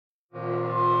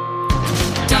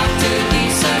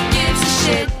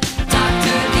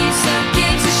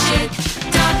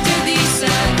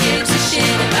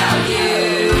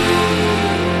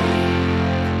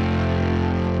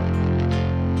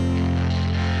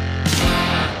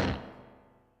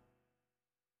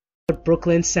what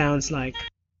Brooklyn sounds like.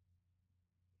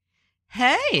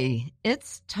 Hey,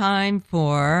 it's time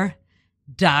for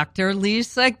Dr.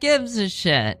 Lisa Gives a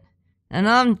Shit. And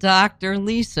I'm Dr.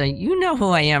 Lisa. You know who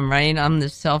I am, right? I'm the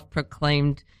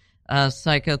self-proclaimed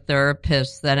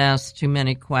psychotherapist that asks too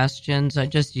many questions. I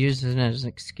just use it as an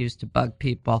excuse to bug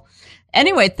people.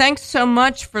 Anyway, thanks so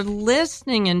much for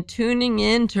listening and tuning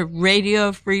in to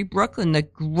Radio Free Brooklyn, the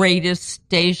greatest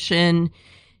station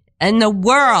in the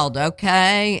world,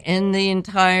 okay? In the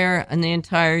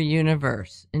entire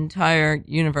universe,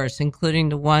 including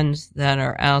the ones that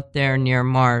are out there near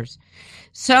Mars.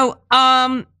 So,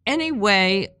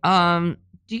 anyway, do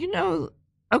you know,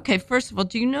 okay, first of all,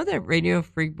 do you know that Radio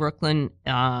Free Brooklyn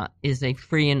is a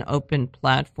free and open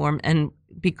platform? And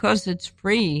because it's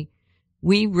free,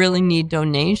 we really need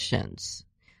donations.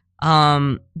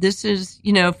 This is,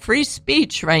 free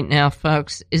speech right now,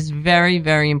 folks, is very,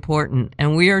 very important.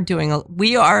 And we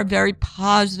are a very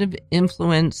positive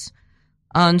influence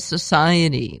on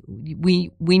society.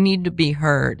 We need to be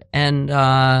heard. And,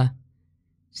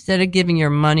 instead of giving your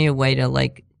money away to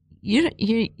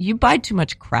you buy too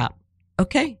much crap.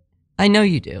 Okay? I know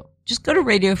you do. Just go to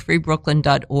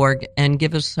radiofreebrooklyn.org and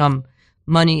give us some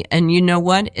money. And you know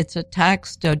what? It's a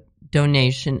tax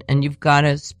donation, and you've got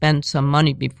to spend some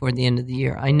money before the end of the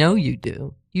year. I know you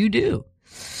do. You do.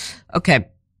 Okay.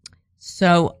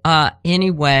 So,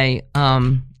 anyway,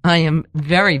 I am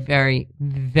very, very,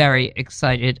 very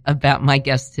excited about my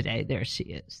guest today. There she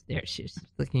is. There she is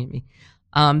looking at me.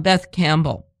 Beth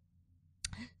Campbell.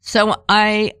 So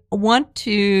I want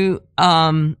to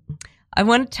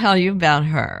tell you about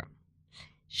her.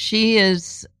 She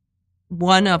is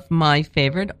one of my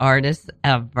favorite artists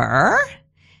ever.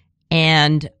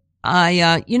 And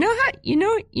I, you know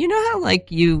how like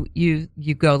you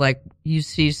go, like you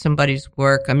see somebody's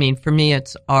work. I mean, for me,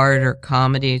 it's art or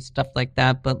comedy, stuff like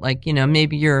that. But like,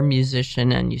 maybe you're a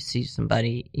musician and you see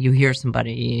somebody, you hear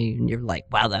somebody and you're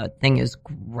like, wow, that thing is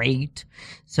great.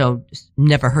 So just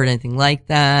never heard anything like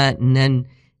that. And then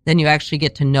you actually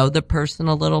get to know the person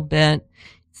a little bit.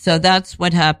 So that's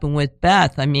what happened with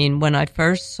Beth. I mean, when I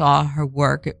first saw her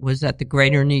work, it was at the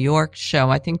Greater New York show.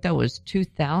 I think that was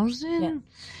 2000. Yeah.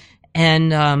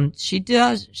 And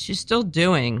she's still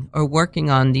doing or working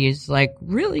on these like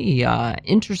really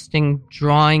interesting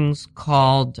drawings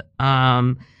called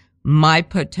My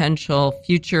Potential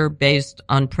Future Based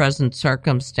on Present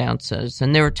Circumstances.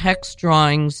 And they were text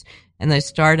drawings, and they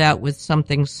start out with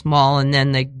something small, and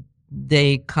then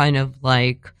they kind of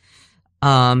like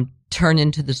turn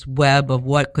into this web of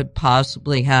what could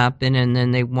possibly happen, and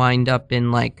then they wind up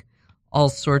in like all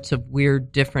sorts of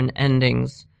weird different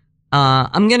endings.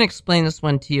 I'm going to explain this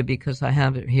one to you because I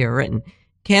have it here written.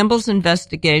 Campbell's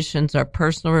investigations are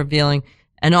personal, revealing,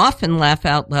 and often laugh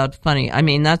out loud funny. I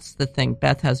mean, that's the thing.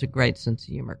 Beth has a great sense of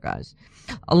humor, guys.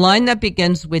 A line that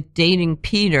begins with dating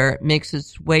Peter makes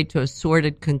its way to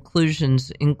assorted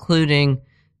conclusions, including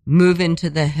move into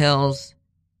the hills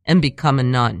and become a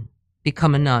nun,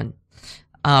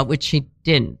 which she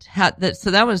didn't.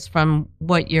 So that was from,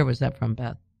 what year was that from,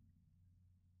 Beth?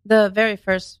 The very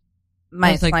first.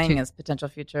 My slang is potential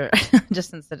future,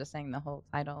 just instead of saying the whole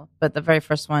title. But the very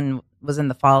first one was in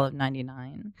the fall of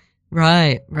 '99.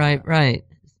 Right.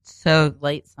 So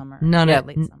late summer.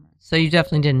 Late summer. So you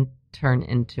definitely didn't turn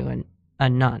into a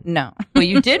nun. No. Well,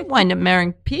 you did wind up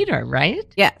marrying Peter, right?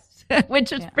 Yes.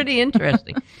 Which is pretty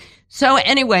interesting. So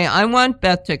anyway, I want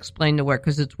Beth to explain the work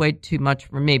because it's way too much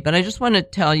for me. But I just want to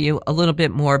tell you a little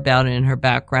bit more about it and her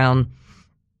background.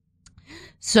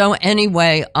 So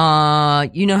anyway,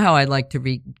 you know how I like to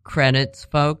read credits,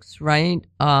 folks, right?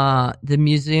 The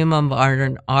Museum of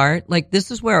Art, like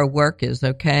this is where our work is,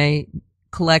 okay?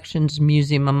 Collections,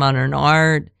 Museum of Modern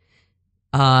Art,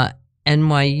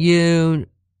 NYU,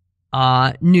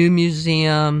 New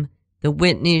Museum, the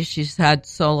Whitney. She's had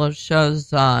solo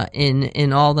shows,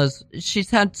 in all those.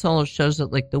 She's had solo shows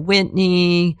at like the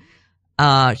Whitney.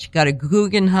 She got a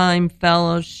Guggenheim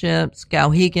Fellowship,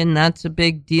 Skowhegan, that's a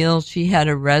big deal. She had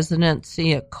a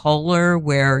residency at Kohler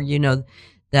where,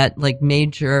 that like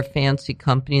major fancy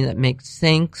company that makes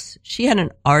sinks. She had an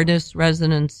artist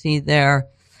residency there.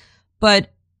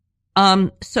 But,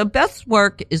 so Beth's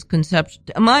work is conceptual.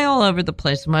 Am I all over the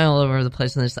place? Am I all over the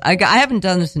place on this? I haven't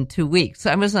done this in 2 weeks.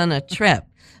 I was on a trip.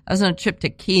 I was on a trip to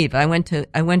Kyiv. I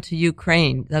went to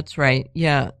Ukraine. That's right.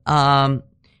 Yeah.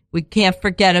 We can't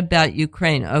forget about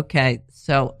Ukraine. Okay,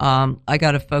 so I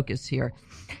got to focus here.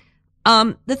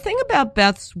 The thing about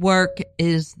Beth's work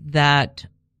is that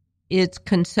it's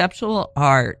conceptual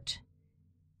art,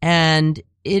 and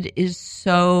it is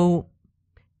so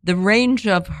the range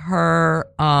of her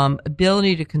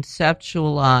ability to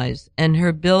conceptualize and her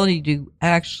ability to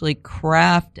actually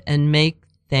craft and make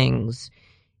things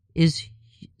is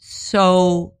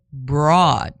so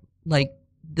broad. Like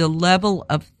the level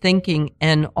of thinking,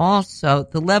 and also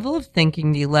the level of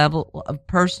thinking, the level of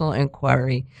personal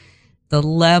inquiry, the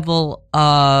level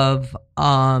of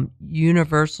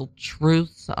universal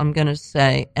truths, I'm going to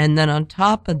say. And then on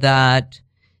top of that,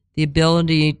 the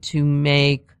ability to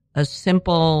make a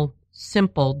simple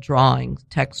drawing,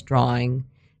 text drawing,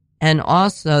 and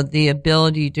also the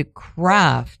ability to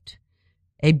craft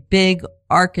a big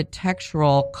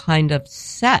architectural kind of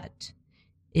set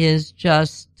is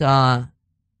just, I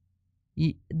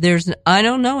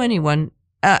don't know anyone.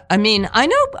 I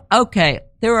know, okay,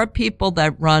 there are people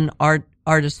that run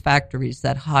artist factories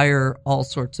that hire all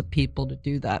sorts of people to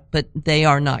do that, but they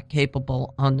are not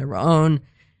capable on their own,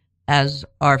 as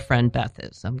our friend Beth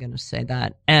is. I'm going to say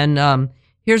that. And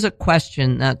here's a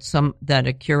question that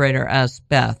a curator asked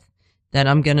Beth that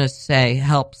I'm going to say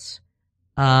helps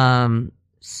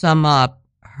sum up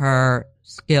her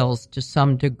skills to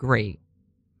some degree.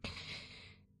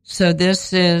 So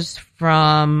this is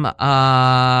from, I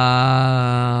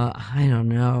don't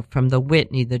know, from the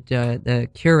Whitney, the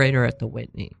curator at the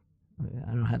Whitney.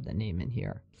 I don't have the name in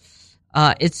here.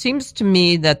 It seems to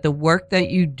me that the work that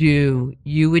you do,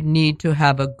 you would need to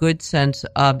have a good sense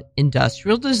of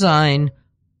industrial design,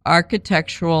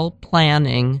 architectural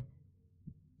planning,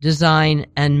 design,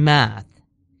 and math.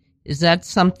 Is that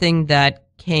something that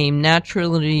came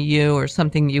naturally to you or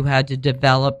something you had to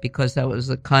develop because that was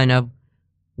the kind of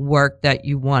work that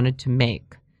you wanted to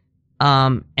make?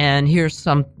 And here's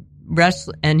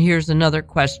another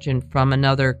question from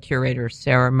another curator,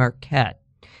 Sarah Marquette.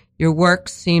 Your work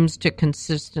seems to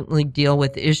consistently deal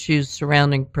with issues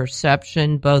surrounding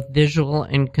perception, both visual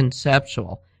and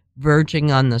conceptual,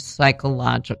 verging on the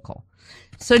psychological.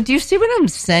 So do you see what I'm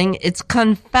saying? It's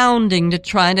confounding to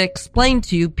try to explain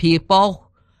to you people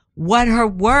what her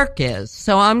work is.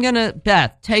 So I'm going to,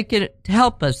 Beth, take it,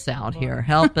 help us out here.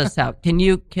 Help us out. Can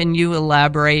you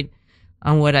elaborate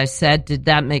on what I said? Did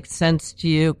that make sense to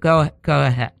you? Go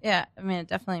ahead. Yeah, it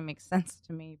definitely makes sense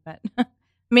to me, but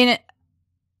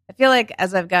I feel like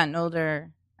as I've gotten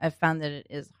older, I've found that it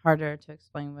is harder to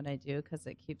explain what I do because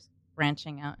it keeps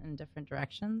branching out in different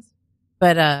directions.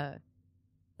 But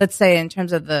let's say in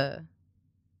terms of the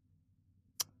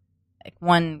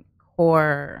one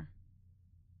core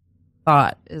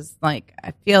thought is I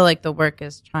feel like the work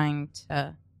is trying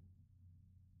to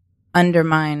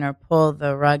undermine or pull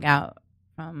the rug out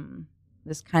from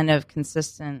this kind of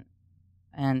consistent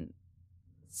and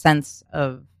sense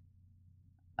of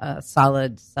a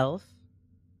solid self,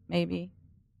 maybe.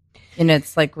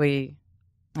 It's I don't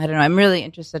know, I'm really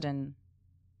interested in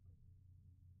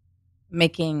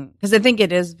making, because I think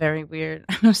it is very weird.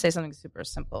 I'm going to say something super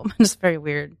simple, but it's very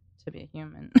weird to be a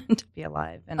human and to be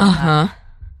alive. And all that.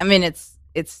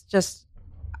 It's just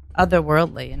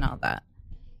otherworldly and all that.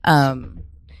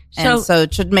 So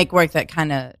it should make work that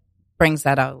kind of brings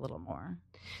that out a little more.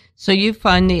 So you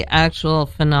find the actual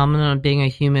phenomenon of being a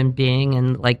human being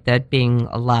and that being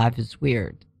alive is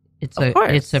weird. It's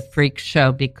a freak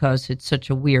show because it's such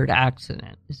a weird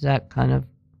accident. Is that kind of?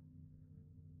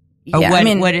 Yeah,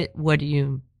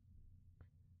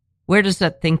 where does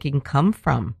that thinking come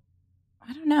from?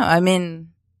 I don't know.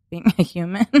 Being a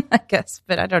human, I guess,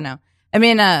 but I don't know. I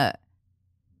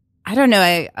don't know.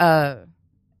 I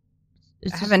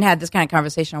haven't had this kind of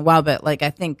conversation in a while, but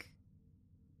I think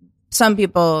some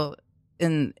people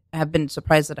have been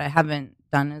surprised that I haven't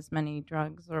done as many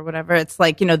drugs or whatever. It's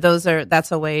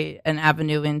that's a way, an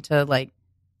avenue into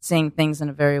seeing things in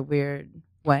a very weird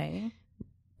way.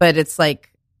 But it's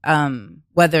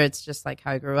whether it's just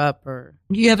how I grew up or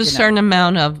you have a certain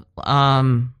amount of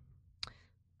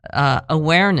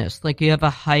awareness, you have a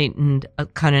heightened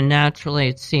kind of naturally.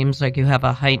 It seems like you have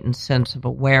a heightened sense of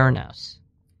awareness.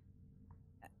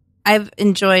 I've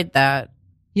enjoyed that.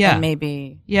 Yeah,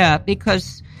 maybe. Yeah,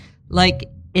 because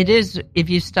it is, if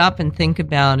you stop and think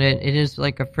about it, it is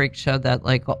like a freak show that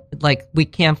we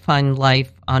can't find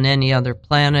life on any other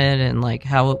planet, and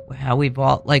how we've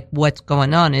all what's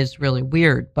going on is really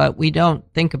weird, but we don't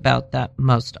think about that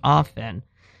most often.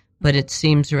 But it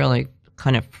seems really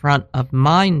kind of front of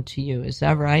mind to you. Is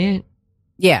that right?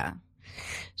 Yeah.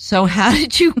 So how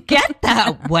did you get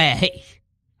that way?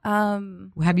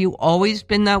 Have you always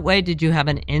been that way? Did you have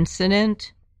an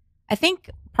incident? I think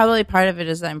probably part of it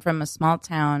is I'm from a small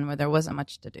town where there wasn't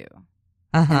much to do.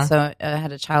 And so I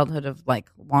had a childhood of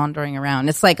wandering around.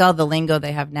 It's all the lingo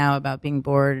they have now about being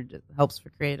bored helps for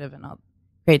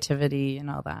creativity and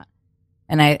all that.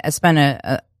 And I spent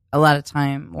a lot of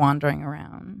time wandering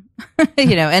around,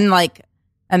 and like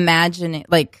imagining,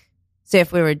 like, say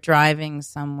if we were driving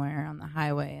somewhere on the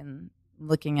highway and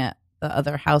looking at the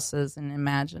other houses and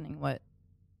imagining what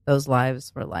those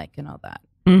lives were like and all that.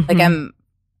 Mm-hmm. Like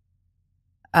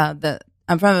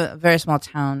I'm from a very small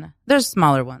town. There's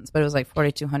smaller ones, but it was like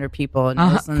 4,200 people. And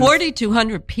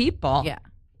 4,200 people? Yeah.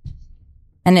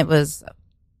 And it was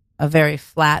a very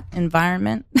flat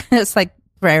environment. It's like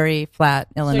very flat,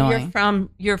 Illinois. So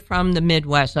you're from the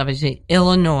Midwest, obviously,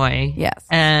 Illinois. Yes.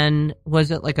 And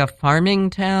was it like a farming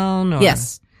town? Or?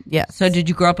 Yes. Yes. So did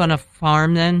you grow up on a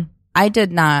farm then? I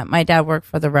did not. My dad worked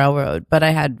for the railroad, but I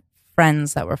had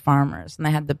friends that were farmers, and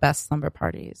they had the best slumber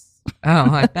parties. Oh,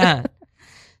 I bet.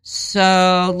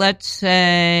 So let's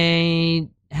say,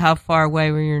 how far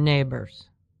away were your neighbors?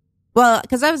 Well,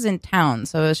 because I was in town,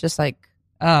 so it was just like,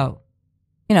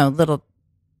 little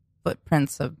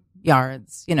footprints of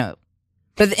yards,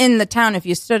 But in the town, if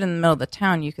you stood in the middle of the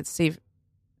town, you could see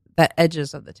the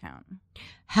edges of the town.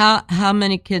 How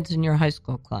many kids in your high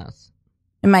school class?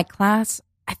 In my class,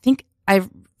 I think I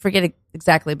forget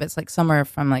exactly, but it's like somewhere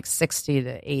from like 60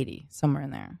 to 80, somewhere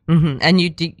in there. Mm-hmm. And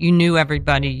you knew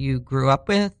everybody you grew up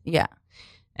with? Yeah.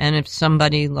 And if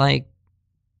somebody like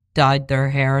dyed their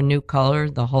hair a new color,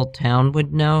 the whole town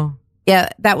would know? Yeah,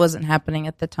 that wasn't happening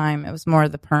at the time. It was more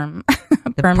the perm.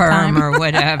 The perm or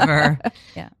whatever.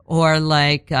 Yeah. Or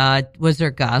like, was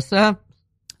there gossip?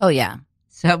 Oh, yeah.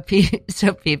 So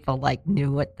people like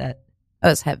knew what that... It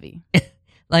was heavy.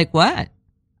 Like what?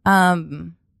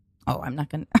 I'm not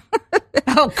going to...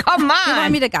 Oh, come on. You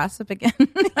want me to gossip again?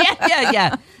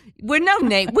 Yeah. We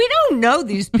don't know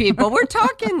these people. We're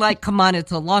talking like, come on,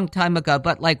 it's a long time ago,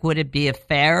 but like, would it be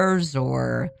affairs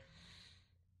or...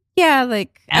 Yeah,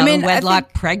 like...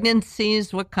 wedlock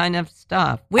pregnancies? What kind of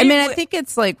stuff? I think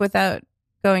it's like, without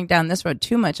going down this road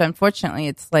too much, unfortunately,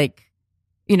 it's like,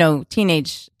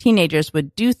 teenagers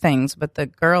would do things, but the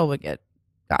girl would get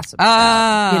gossiped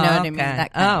about. You know what I mean?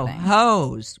 That kind of thing.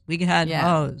 Hoes. We had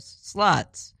hoes.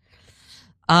 Sluts.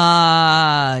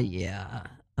 Yeah.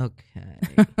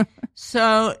 Okay.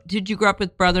 So, did you grow up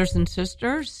with brothers and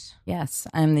sisters? Yes,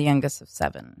 I'm the youngest of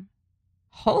 7.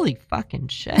 Holy fucking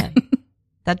shit.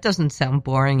 That doesn't sound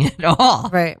boring at all.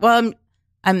 Right. Well,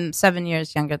 I'm 7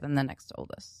 years younger than the next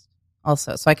oldest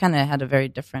also. So I kind of had a very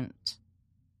different,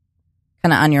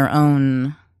 kind of on your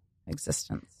own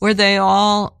existence. Were they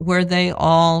all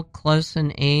close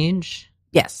in age?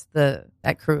 Yes,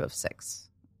 that crew of 6.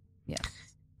 Yes.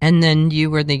 And then you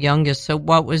were the youngest. So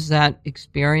what was that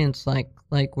experience like?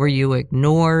 Like, were you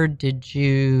ignored? Did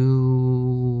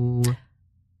you...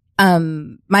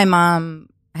 My mom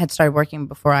had started working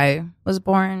before I was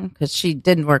born because she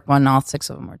didn't work when all 6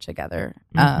 of them were together.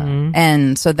 Mm-hmm.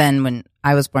 And so then when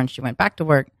I was born, she went back to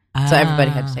work. So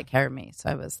everybody had to take care of me. So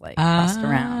I was like tossed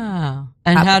around.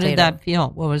 And how did that feel?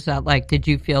 What was that like? Did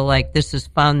you feel like this is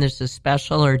fun, this is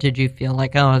special? Or did you feel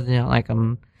like,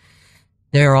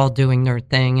 they're all doing their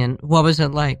thing? And what was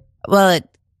it like? Well, I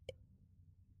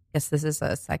guess this is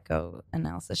a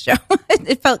psychoanalysis show.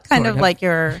 It felt kind of like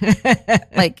you're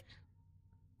like,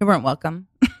 you weren't welcome.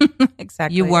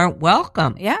 Exactly. You weren't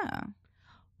welcome. Yeah.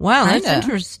 Wow, that's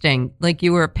interesting. Like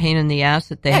you were a pain in the ass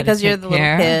that they had to take care. because you're the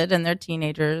little kid and they're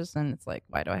teenagers, and it's like,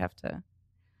 why do I have to?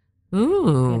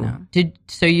 Ooh.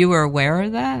 So you were aware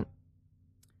of that?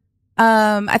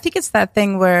 I think it's that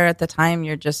thing where at the time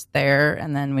you're just there,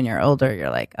 and then when you're older, you're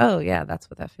like, oh yeah, that's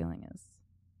what that feeling is.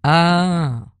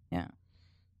 Oh. Yeah.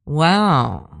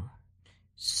 Wow.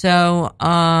 So,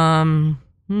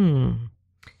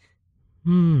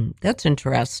 that's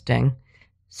interesting.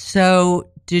 So,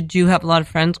 did you have a lot of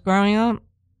friends growing up?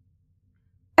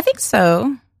 I think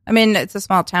so. I mean, it's a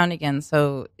small town again,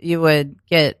 so you would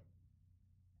get,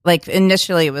 like,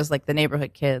 initially it was like the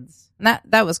neighborhood kids. And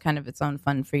that was kind of its own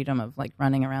fun freedom of like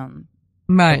running around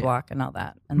the block and all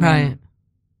that. And then,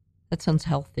 that sounds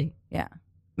healthy. Yeah.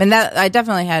 And that I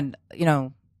definitely had,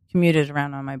 commuted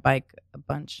around on my bike a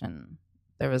bunch, and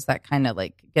there was that kind of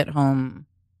like get home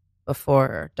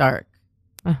before dark.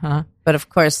 Uh-huh. But of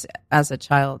course, as a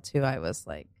child too, I was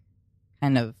like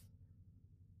kind of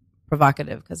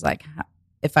provocative because like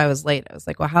if I was late, I was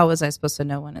like, well, how was I supposed to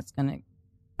know when it's going to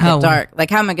get dark? Like,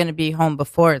 how am I going to be home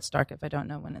before it's dark if I don't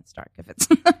know when it's dark? If it's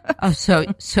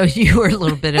so you were a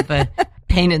little bit of a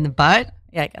pain in the butt?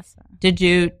 Yeah, I guess so. Did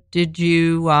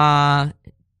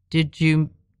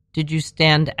you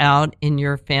stand out in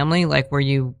your family? Like, were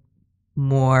you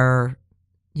more,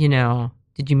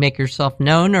 did you make yourself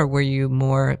known, or were you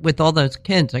more with all those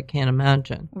kids? I can't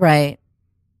imagine. Right.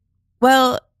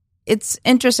 Well, it's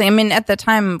interesting. I mean, at the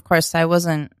time, of course, I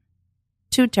wasn't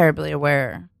too terribly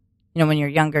aware. When you're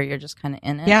younger, you're just kind of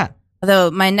in it. Yeah.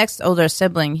 Although my next older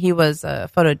sibling, he was a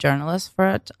photojournalist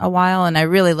for a while, and I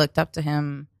really looked up to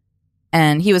him.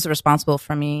 And he was responsible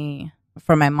for my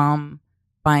mom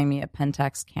buying me a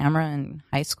Pentax camera in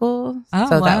high school. Oh,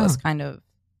 so wow. that was kind of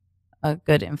a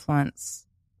good influence.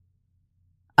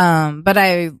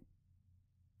 But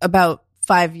about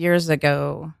 5 years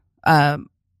ago,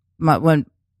 when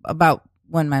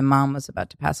my mom was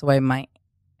about to pass away,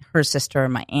 her sister,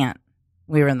 my aunt,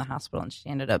 we were in the hospital, and she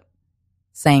ended up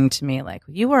saying to me, like,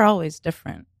 you were always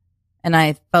different. And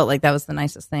I felt like that was the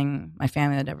nicest thing my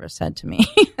family had ever said to me.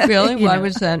 Really? Why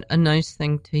was that a nice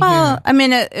thing to hear? Well, I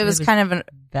mean, it was kind of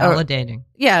validating.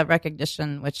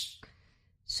 Recognition, which.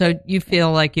 So you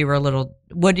feel like you were a little,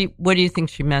 what do you think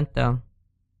she meant, though?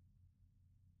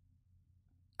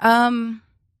 I mean,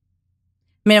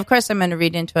 of course I'm going to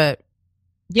read into it.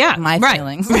 Yeah. My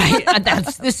feelings. Right.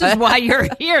 This is why you're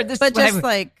here. But just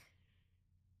like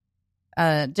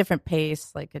a different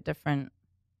pace, like a different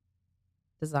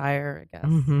desire, I guess.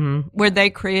 Mm-hmm. Were they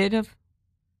creative?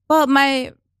 Well,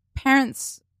 my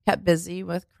parents kept busy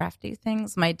with crafty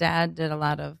things. My dad did a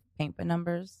lot of paint by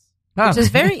numbers, which is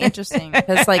very interesting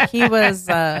because, like, he was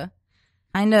kind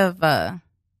of a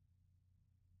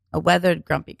weathered,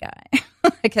 grumpy guy,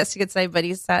 I guess you could say. But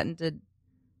he sat and did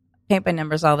paint by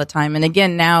numbers all the time. And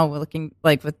again, now we're looking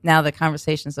like with now the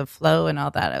conversations of flow and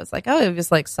all that, I was like, oh, it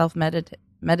was like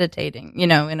meditating, in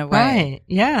a way. Right.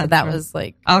 Yeah. So that was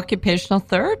like occupational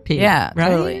therapy. Yeah. Right.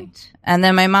 Totally. And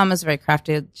then my mom was very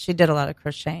crafty. She did a lot of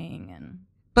crocheting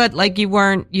but like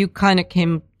you kind of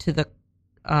came to the,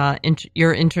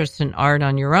 your interest in art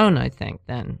on your own, I think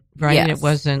then, right? Yes. It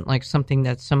wasn't like something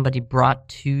that somebody brought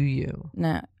to you.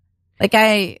 No. Like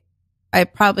I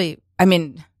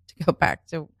mean, to go back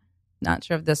to, not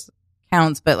sure if this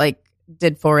counts, but like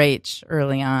did 4-H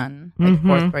early on, like Mm-hmm.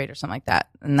 fourth grade or something like that.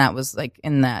 And that was like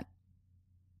in that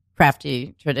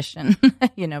crafty tradition,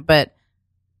 but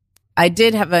I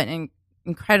did have an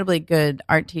incredibly good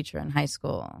art teacher in high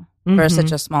school for Mm-hmm.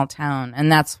 such a small town.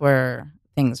 And that's where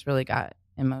things really got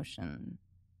in motion.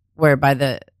 Where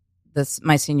by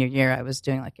my senior year, I was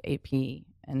doing like AP,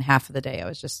 and half of the day I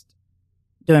was just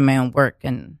doing my own work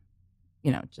and,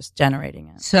 just generating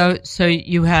it. So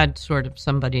you had sort of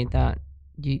somebody that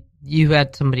you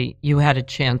had a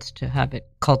chance to have it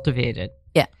cultivated.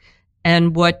 Yeah.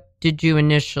 And what were you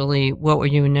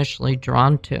initially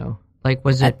drawn to? Like,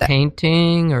 was it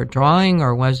painting or drawing,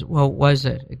 or what was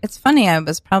it? It's funny. I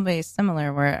was probably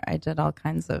similar, where I did all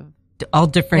kinds of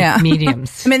different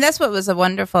mediums. I mean, that's what was so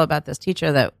wonderful about this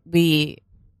teacher, that we,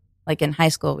 like in high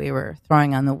school, we were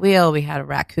throwing on the wheel. We had a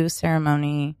raku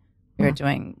ceremony. We were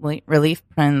doing relief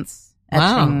prints,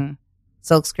 etching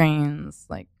silk screens.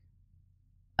 Like,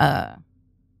 I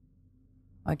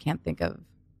can't think of.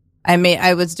 I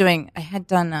had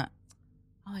done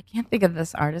I can't think of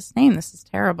this artist's name. This is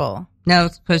terrible. No,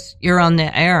 it's because you're on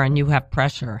the air and you have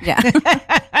pressure. Yeah.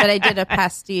 But I did a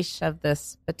pastiche of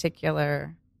this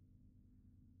particular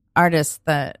artist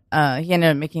that he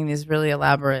ended up making these really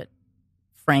elaborate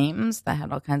frames that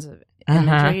had all kinds of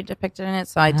imagery depicted in it.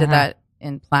 So I did that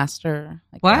in plaster,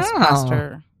 like glass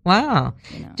plaster. Wow.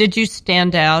 Did you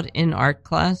stand out in art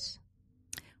class?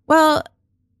 Well,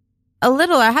 a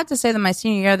little. I have to say that my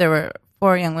senior year, there were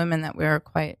 4 young women that we were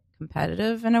quite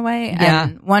competitive in a way. Yeah.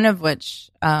 And one of which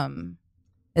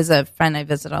is a friend I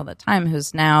visit all the time,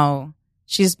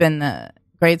 she's been the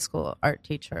grade school art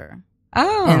teacher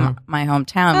in my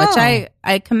hometown, which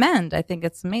I commend. I think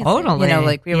it's amazing. Totally.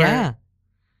 Like we were,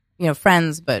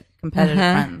 friends, but competitive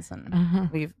friends.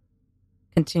 And we've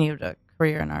continued a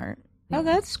career in art. Oh,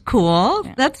 that's cool.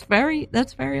 Yeah. That's very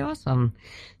awesome.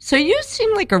 So you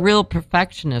seem like a real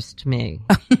perfectionist to me.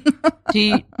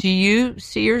 Do you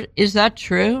see is that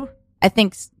true? I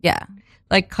think, yeah.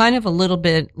 Like kind of a little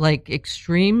bit like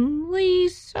extremely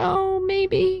so,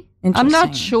 maybe? I'm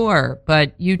not sure,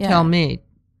 but you tell me.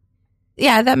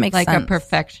 Yeah, that makes sense. Like a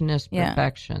perfectionist.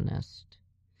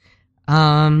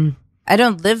 I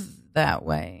don't live that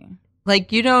way.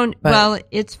 Like you don't, well,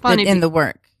 it's funny. In the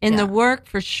work. In the work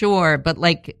for sure, but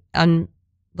like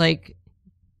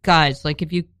guys, like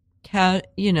if you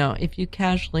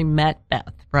casually met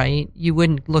Beth, right, you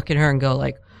wouldn't look at her and go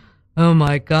like, oh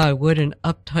my God, what an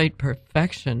uptight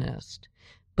perfectionist.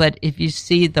 But if you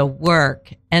see the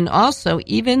work, and also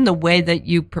even the way that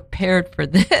you prepared for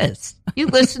this, you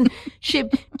listen. Do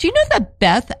you know that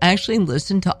Beth actually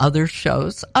listened to other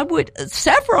shows?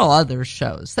 Several other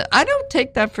shows. I don't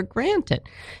take that for granted.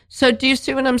 So do you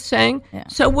see what I'm saying? Yeah.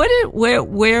 So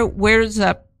where's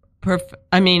that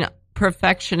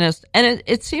perfectionist? And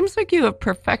it seems like you have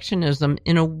perfectionism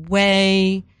in a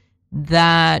way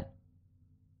that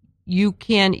you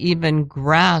can't even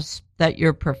grasp that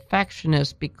you're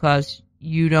perfectionist because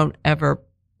you don't ever,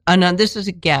 and this is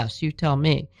a guess, you tell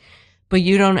me, but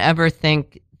you don't ever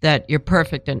think that you're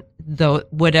perfect, and though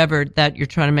whatever that you're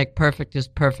trying to make perfect is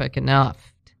perfect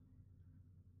enough.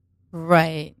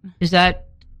 Right. Is that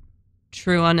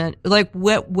true on it? Like,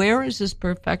 where is this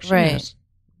perfectionist? Right.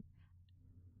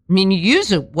 I mean, you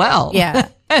use it well. Yeah.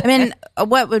 I mean,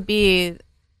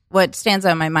 what stands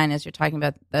out in my mind as you're talking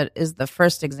about that is the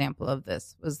first example of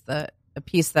this was a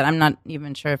piece that I'm not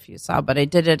even sure if you saw, but I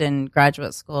did it in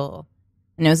graduate school,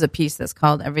 and it was a piece that's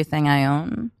called Everything I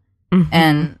Own. Mm-hmm.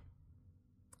 And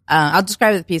I'll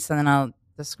describe the piece and then I'll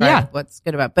describe what's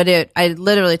good about it. But I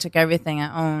literally took everything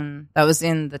I own that was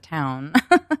in the town,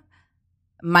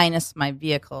 minus my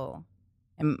vehicle,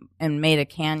 and made a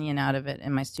canyon out of it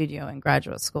in my studio in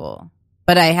graduate school.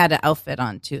 But I had an outfit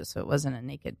on too, so it wasn't a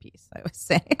naked piece, I would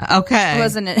say. Okay. It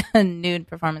wasn't a nude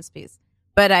performance piece.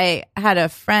 But I had a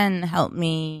friend help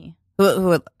me,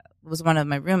 who was one of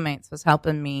my roommates, was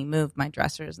helping me move my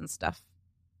dressers and stuff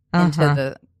into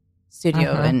the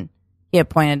studio. And he had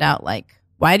pointed out, like,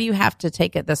 why do you have to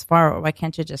take it this far, or why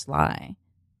can't you just lie?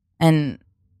 And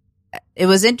it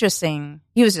was interesting.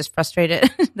 He was just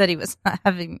frustrated that he was not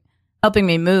helping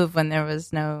me move when there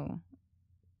was no,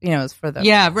 it was for the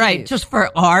right, just for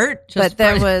art. But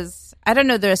there was, I don't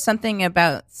know, there was something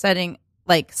about setting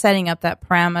up that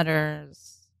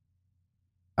parameters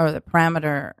or the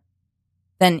parameter.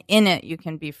 Then in it you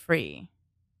can be free,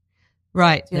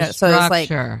 right? So it's like,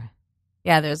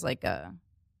 there's like an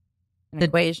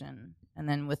equation, and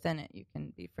then within it you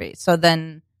can be free. So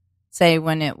then, say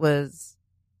when it was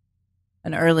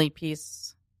an early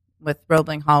piece with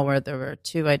Roebling Hall where there were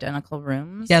two identical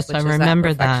rooms. Yes, I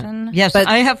remember that. Yes, but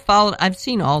I've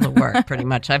seen all the work pretty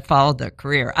much. I've followed the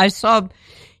career. I saw,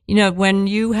 when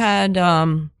you had,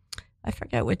 I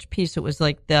forget which piece it was,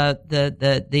 like it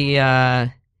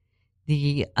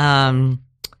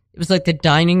was like the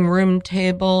dining room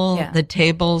table, the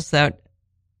tables that,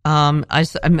 I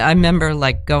remember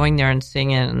like going there and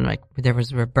seeing it, and like there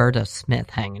was Roberta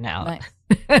Smith hanging out.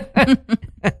 Nice.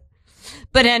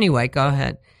 But anyway, go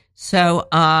ahead. So,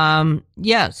 so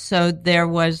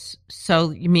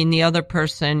you mean the other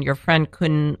person, your friend,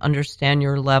 couldn't understand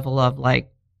your level of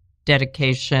like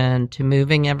dedication to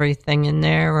moving everything in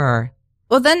there, or?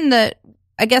 Well, then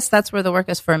I guess that's where the work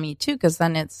is for me too, because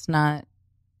then it's not,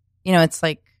 it's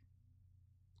like,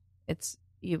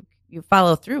 you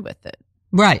follow through with it.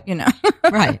 Right.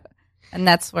 Right. And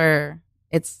that's where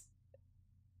I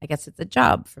guess it's a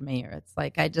job for me, or it's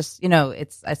like, I just, I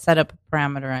set up a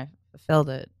parameter, I fulfilled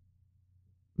it.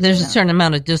 There's a certain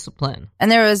amount of discipline.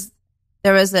 And there was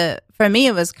for me,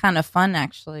 it was kind of fun,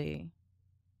 actually.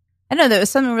 I know there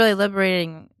was something really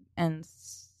liberating and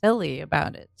silly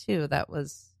about it too. That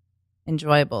was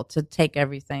enjoyable, to take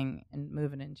everything and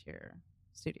move it into your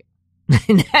studio.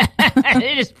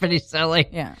 It is pretty silly.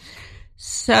 Yeah.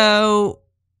 So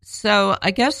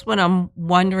I guess what I'm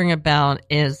wondering about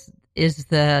is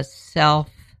the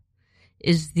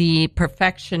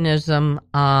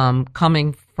perfectionism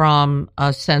coming from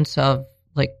a sense of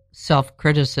like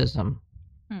self-criticism?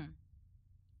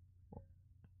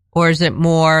 Or is it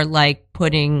more like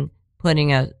putting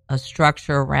a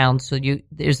structure around, so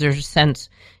is there a sense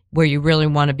where you really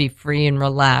want to be free and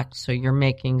relaxed, so you're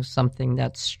making something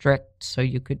that's strict so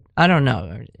you could, I don't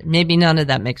know, maybe none of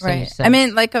that makes any sense. I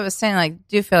mean, like I was saying, like,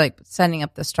 do you feel like setting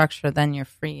up the structure, then you're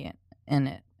free in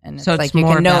it, and it's, so it's like you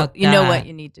can know what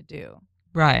you need to do,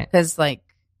 right? Because like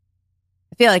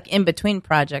I feel like in between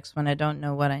projects, when I don't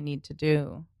know what I need to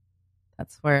do,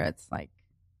 that's where it's like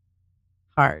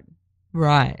hard.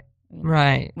 Right.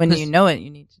 Right. When you know what you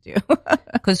need to do.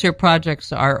 Because your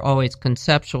projects are always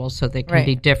conceptual, so they can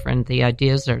be different. The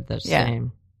ideas are the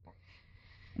same.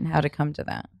 And how to come to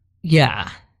that. Yeah.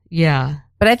 Yeah.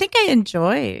 But I think I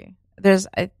enjoy it.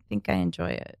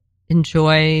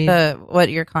 Enjoy what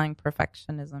you're calling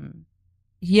perfectionism.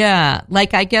 Yeah.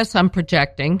 Like, I guess I'm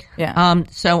projecting. Yeah.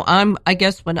 So I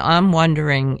guess what I'm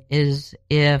wondering is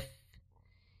if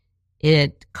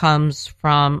it comes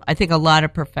from, I think a lot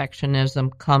of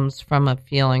perfectionism comes from a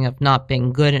feeling of not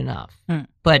being good enough.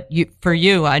 But for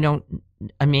you,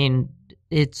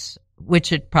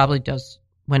 which it probably does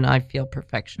when I feel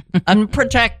perfection. I'm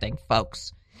projecting,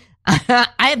 folks. I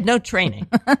have no training.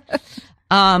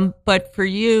 But for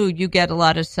you get a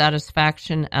lot of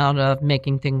satisfaction out of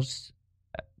making things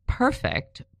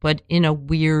perfect, but in a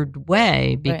weird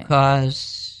way,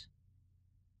 because...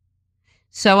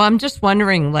 So I'm just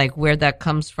wondering, like, where that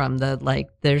comes from. There's like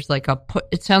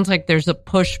it sounds like there's a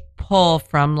push-pull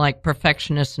from like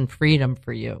perfectionist and freedom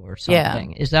for you or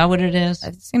something. Yeah. Is that what it is?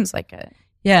 It seems like it.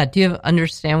 Yeah. Do you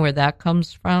understand where that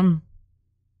comes from?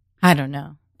 I don't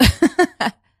know.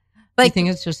 You think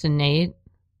it's just innate?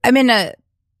 I mean,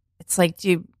 it's like,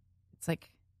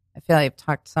 I feel like I've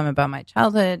talked some about my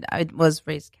childhood. I was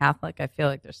raised Catholic. I feel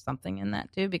like there's something in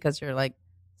that too, because you're like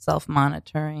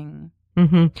self-monitoring.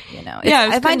 Mm-hmm. You know,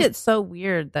 I find it so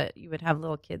weird that you would have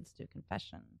little kids do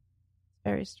confession. It's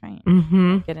very strange.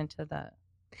 Mm-hmm. Get into that,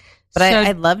 but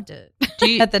I loved it.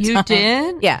 At the time. You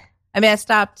did? Yeah. I mean, I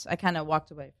stopped. I kind of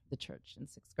walked away from the church in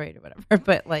 6th grade or whatever.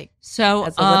 But like, so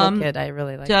as a little kid, I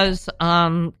really liked it.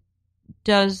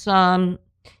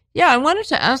 Yeah, I wanted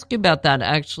to ask you about that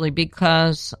actually,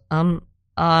 because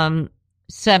 7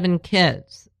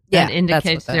 kids. That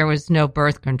indicates there was no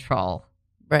birth control.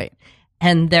 Right.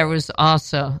 And there was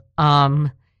also,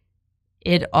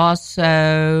 it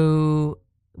also,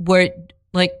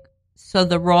 so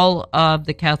the role of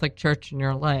the Catholic Church in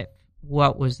your life,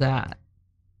 what was that?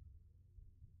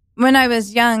 When I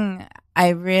was young, I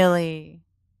really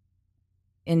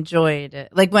enjoyed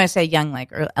it. Like when I say young,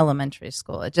 like elementary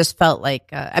school, it just felt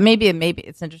like, maybe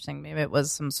it's interesting. Maybe it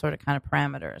was some sort of kind of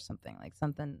parameter or something, like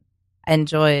something. I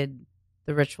enjoyed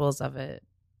the rituals of it.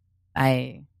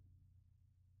 I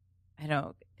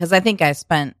don't, because I think I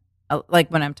spent,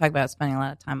 like when I'm talking about spending a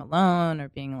lot of time alone or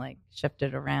being like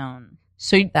shifted around.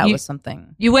 So that was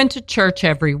something. You went to church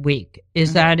every week.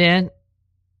 Is that it?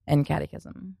 And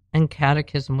catechism. And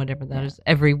catechism, whatever that is,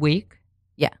 every week?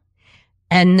 Yeah.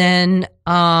 And then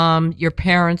your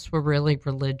parents were really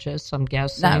religious, I'm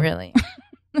guessing. Not really.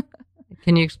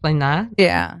 Can you explain that?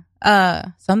 Yeah.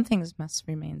 Some things must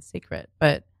remain secret,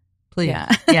 but please.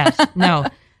 Yeah. Yes. No.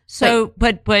 So,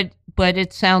 but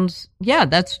it sounds,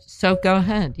 so go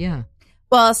ahead. Yeah.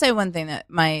 Well, I'll say one thing, that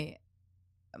my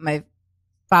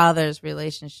father's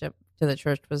relationship to the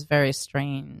church was very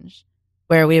strange,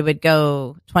 where we would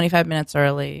go 25 minutes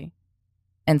early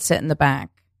and sit in the back,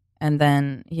 and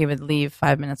then he would leave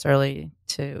 5 minutes early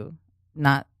and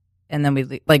then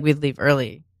we'd leave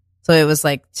early. So it was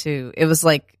like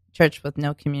church with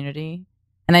no community.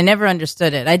 And I never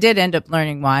understood it. I did end up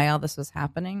learning why all this was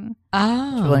happening.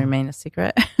 Oh. Which will remain a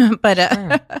secret. But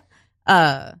sure.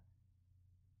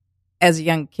 As a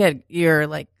young kid, you're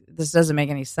like, this doesn't make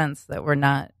any sense that we're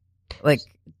not like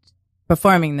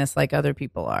performing this like other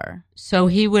people are. So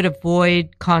he would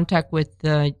avoid contact with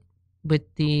the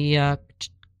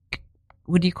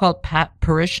what do you call it,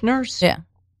 parishioners? Yeah.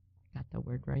 Got the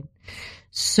word right.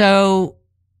 So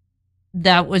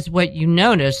that was what you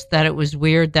noticed, that it was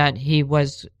weird that he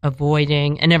was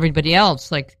avoiding, and everybody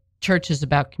else, like church is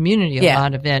about community, a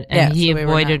lot of it, and he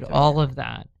avoided all of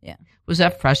that. Yeah. Was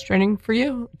that frustrating for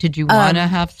you? Did you want to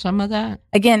have some of that?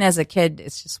 Again, as a kid,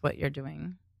 it's just what you're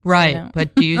doing. Right. You know?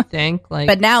 But do you think like...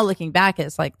 But now looking back,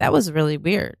 it's like, that was really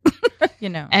weird, you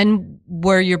know. And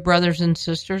were your brothers and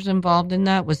sisters involved in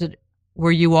that?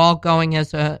 Were you all going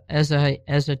as a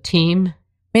team?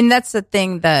 I mean, that's the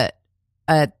thing that,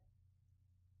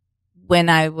 when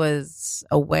I was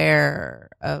aware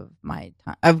of my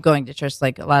time of going to church,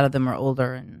 like a lot of them are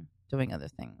older and doing other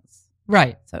things.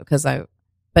 Right. So,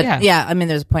 I mean,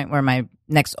 there's a point where my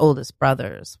next oldest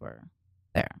brothers were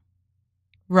there.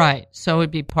 Right. So it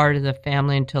would be part of the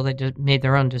family until they just made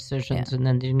their own decisions and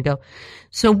then they didn't go.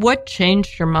 So what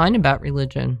changed your mind about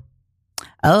religion?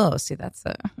 Oh, see,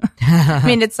 I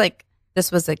mean, it's like, this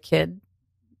was a kid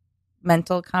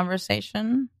mental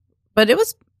conversation, but it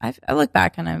was, I look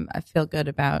back and I feel good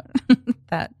about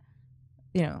that,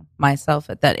 you know,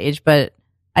 myself at that age, but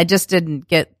I just didn't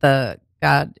get the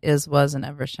God is, was, and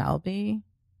ever shall be.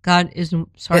 God isn't,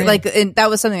 sorry. That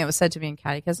was something that was said to me in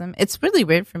catechism. It's really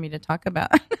weird for me to talk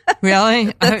about.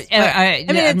 Really? I mean,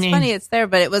 it's funny it's there,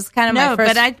 but it was kind of my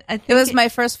first, but I think it was my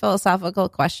first philosophical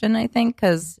question, I think,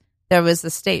 because there was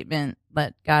the statement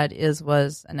that God is,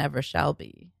 was, and ever shall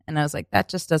be. And I was like, that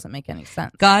just doesn't make any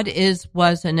sense. God is,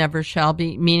 was, and ever shall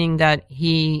be, meaning that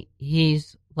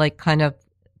he's like kind of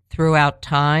throughout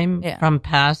time from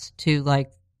past to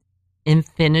like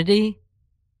infinity.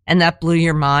 And that blew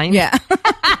your mind? Yeah.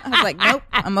 I was like, nope,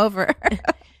 I'm over.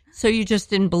 So you just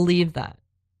didn't believe that?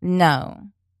 No.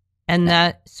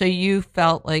 And so you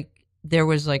felt like there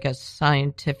was like a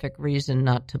scientific reason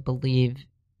not to believe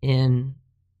in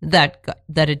that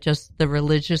it just, the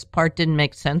religious part didn't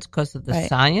make sense because of the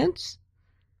science?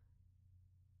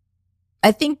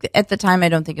 I think at the time, I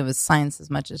don't think it was science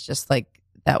as much as just like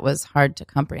that was hard to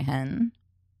comprehend,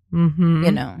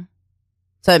 you know?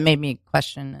 So it made me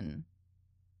question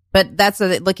but that's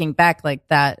looking back, like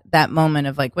that moment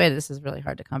of like, wait, this is really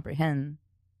hard to comprehend.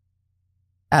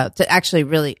 To actually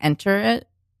really enter it,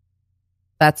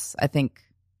 that's, I think,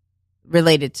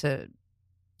 related to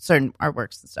certain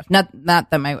artworks and stuff. Not that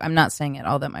I'm not saying at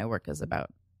all that my work is about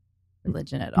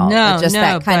religion at all. No, but just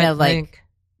that kind of like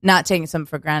not taking something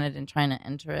for granted and trying to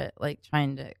enter it, like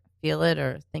trying to feel it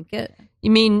or think it. You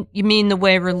mean the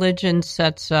way religion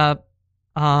sets up?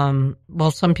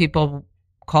 Well, some people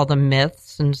call them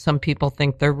myths, and some people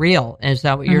think they're real. Is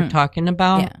that what you're talking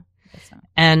about? Yeah. So.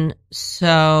 And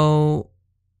so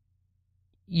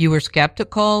you were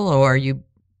skeptical, or you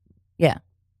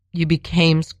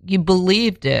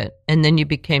believed it, and then you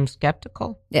became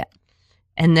skeptical. Yeah.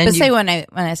 And then when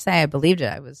I say I believed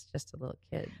it, I was just a little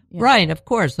kid. Right, of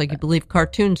course. Like you believe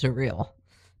cartoons are real.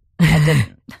 I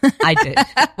didn't. I did.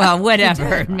 Well,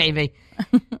 whatever, maybe.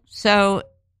 So,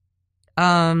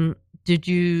 how did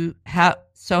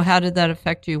that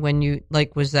affect you when you,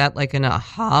 like, was that like an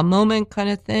aha moment kind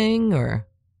of thing, or?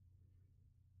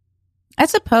 I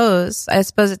suppose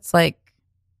it's like,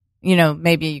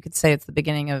 maybe you could say it's the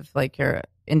beginning of like your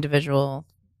individual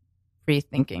free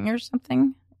thinking or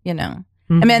something, I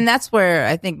mean, that's where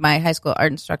I think my high school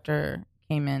art instructor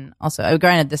came in also.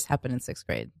 Granted, this happened in 6th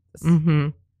grade.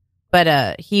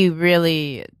 But he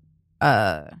really,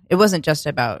 it wasn't just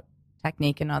about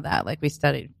technique and all that. Like we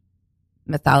studied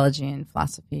mythology and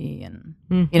philosophy and,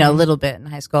 a little bit in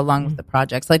high school along with the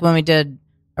projects. Like when we did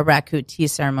a Raku tea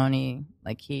ceremony,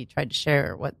 like he tried to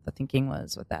share what the thinking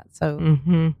was with that. So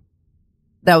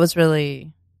that was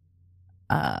really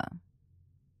a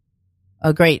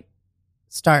great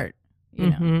start,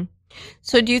 know.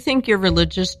 So do you think your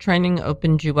religious training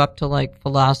opened you up to like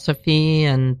philosophy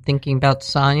and thinking about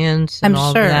science and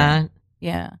all that?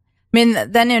 Yeah. I mean,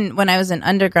 then when I was in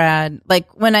undergrad,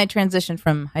 like when I transitioned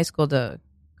from high school to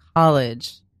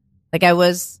college, like I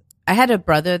had a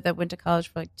brother that went to college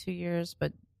for like 2 years,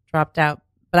 but dropped out.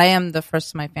 But I am the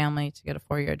first in my family to get a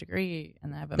 4-year degree,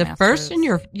 and I have a master's. The first, and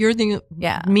you're the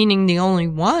meaning the only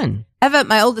one.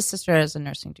 My oldest sister has a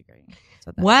nursing degree.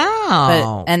 So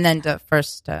wow! And then the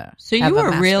first. So you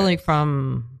were really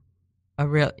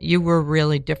you were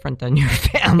really different than your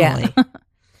family. Yeah.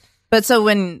 But so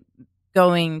when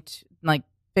going to like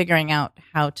figuring out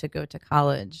how to go to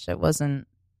college, it wasn't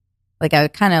like I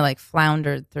kind of like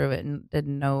floundered through it and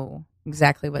didn't know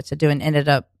exactly what to do, and ended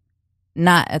up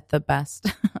not at the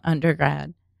best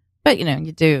undergrad, but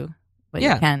you do what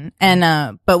you can.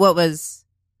 And but what was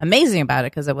amazing about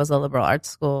it, because it was a liberal arts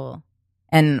school,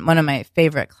 and one of my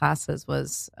favorite classes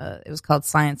was it was called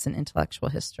Science and Intellectual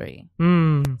History.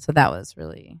 So that was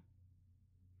really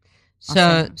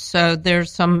awesome. So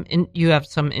there's you have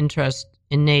some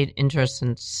innate interest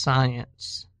in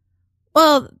science.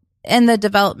 Well, and the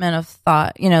development of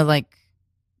thought, like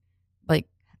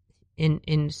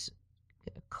in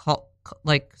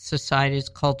like societies,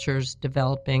 cultures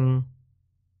developing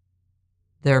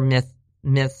their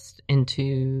myths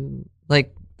into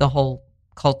like the whole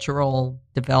cultural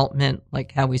development,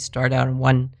 like how we start out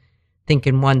in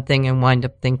thinking one thing and wind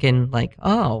up thinking like,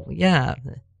 oh yeah,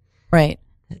 right.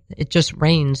 It just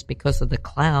rains because of the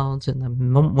clouds and the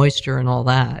moisture and all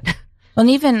that. Well, and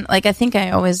even like I think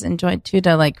I always enjoyed too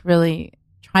to like really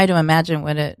try to imagine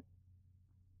what it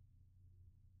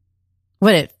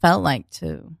felt like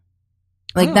to.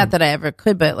 Like, not that I ever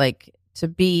could, but like to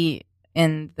be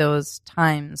in those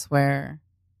times where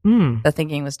the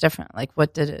thinking was different. Like,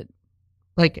 what did it?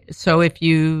 Like, so if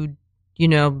you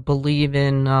believe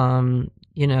in,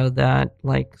 that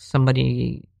like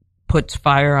somebody puts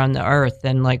fire on the earth,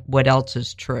 then like what else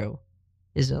is true?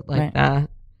 Is it like that?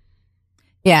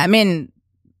 Yeah. I mean,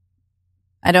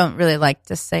 I don't really like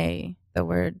to say the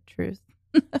word truth,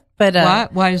 but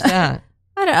why is that?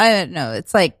 I don't know.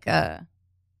 It's like,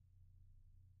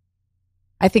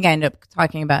 I think I end up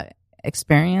talking about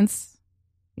experience,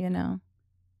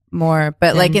 more.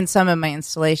 But like in some of my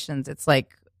installations, it's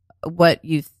like what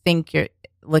you think you're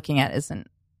looking at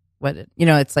isn't what it,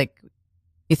 it's like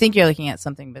you think you're looking at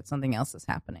something, but something else is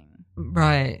happening.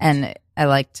 Right. And I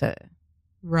like to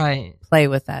play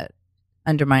with that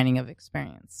undermining of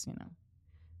experience,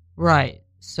 Right.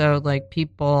 So like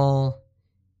people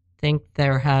think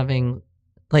they're having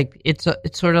like it's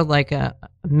sort of like a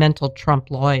mental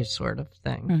trompe l'oeil sort of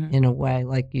thing in a way.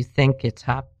 Like you think you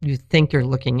think you're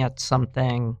looking at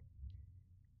something,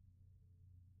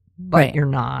 but you're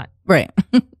not. Right.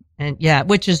 And yeah,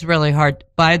 which is really hard.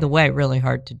 By the way, really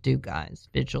hard to do, guys.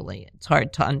 Visually, it's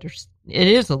hard to understand. It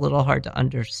is a little hard to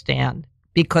understand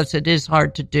because it is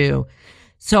hard to do.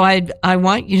 So I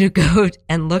want you to go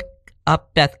and look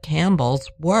up Beth Campbell's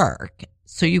work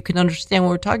so you can understand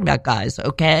what we're talking about, guys.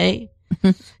 Okay.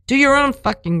 Do your own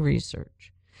fucking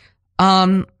research.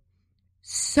 So,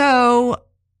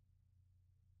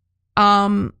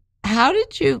 how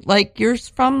did you, like, you're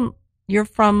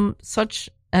from such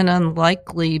an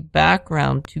unlikely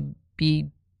background to be,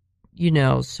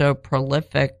 so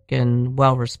prolific and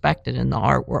well respected in the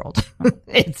art world.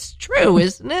 It's true,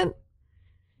 isn't it?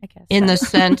 I guess in the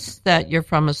sense that you're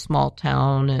from a small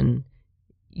town and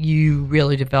you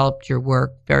really developed your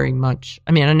work very much.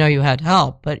 I mean, I know you had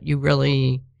help, but you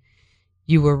were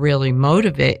really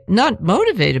not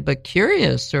motivated, but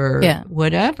curious or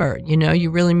whatever. You were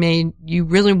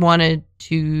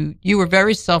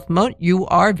very you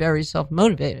are very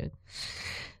self-motivated.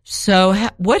 So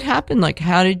what happened? Like,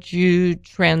 how did you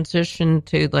transition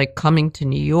to like coming to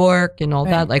New York and all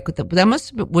that? Like,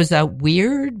 was that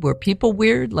weird? Were people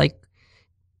weird? Like,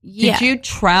 did you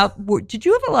travel? Did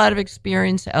you have a lot of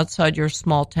experience outside your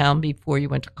small town before you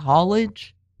went to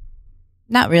college?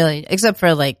 Not really, except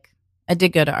for like, I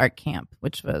did go to art camp,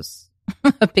 which was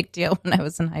a big deal when I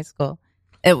was in high school.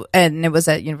 It was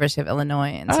at University of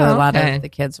Illinois. And so a lot of the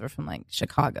kids were from like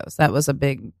Chicago. So that was a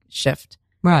big shift.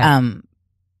 Right.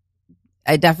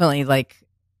 I definitely like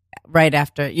right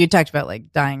after you talked about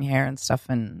like dyeing hair and stuff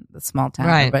in the small town.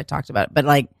 Right. Everybody talked about it. But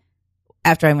like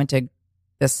after I went to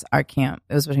this art camp,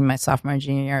 it was between my sophomore and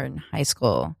junior year in high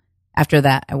school. After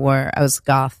that, I was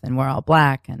goth and wore all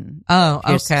black and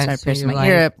started piercing my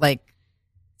ear up.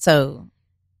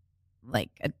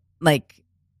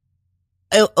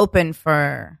 Open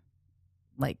for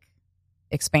like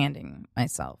expanding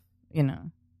myself,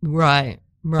 Right.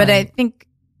 But I think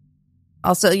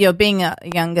also, being a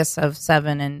youngest of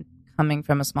 7 and coming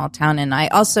from a small town, and I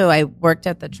worked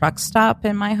at the truck stop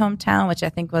in my hometown, which I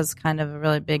think was kind of a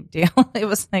really big deal. It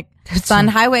was like it's on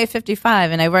Highway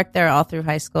 55, and I worked there all through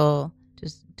high school.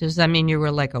 Does that mean you were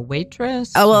like a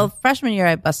waitress? Oh, well, freshman year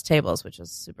I bussed tables, which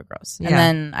was super gross. And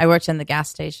then I worked in the gas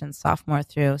station sophomore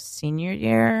through senior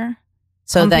year.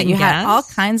 So that you had all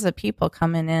kinds of people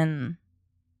coming in.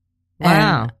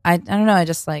 Wow. And I don't know, I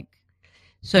just like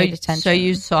So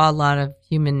you saw a lot of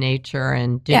human nature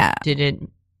and you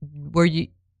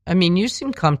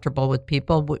seem comfortable with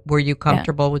people. Were you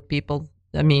comfortable with people?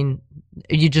 I mean,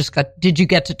 did you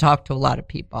get to talk to a lot of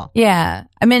people? Yeah.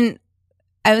 I mean,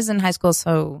 I was in high school,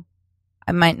 so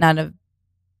I might not have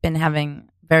been having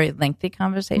very lengthy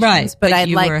conversations, right, but I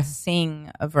liked seeing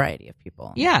a variety of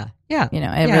people. Yeah.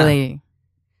 Really.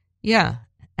 Yeah.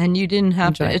 And you didn't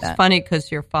have to. It's funny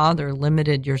because your father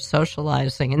limited your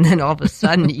socializing, and then all of a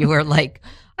sudden you were like,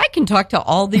 I can talk to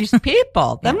all these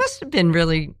people. That must have been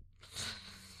really.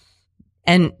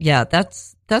 And there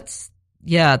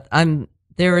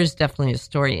is definitely a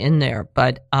story in there,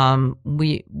 but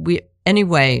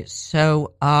anyway.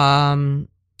 So but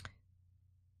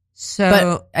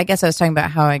I guess I was talking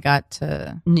about how I got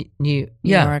to New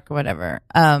York or whatever.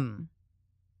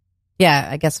 Yeah,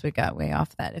 I guess we got way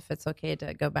off that, if it's okay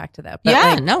to go back to that. But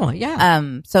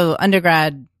so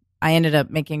undergrad, I ended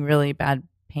up making really bad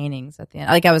paintings at the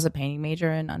end. Like I was a painting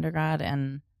major in undergrad,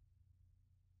 and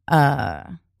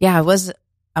I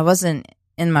wasn't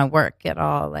in my work at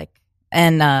all.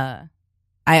 I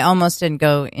almost didn't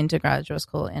go into graduate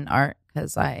school in art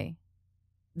because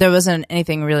there wasn't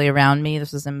anything really around me.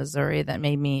 This was in Missouri that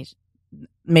made me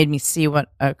see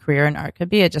what a career in art could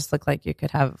be. It just looked like you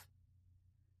could have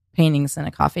paintings in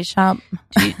a coffee shop.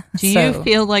 Do you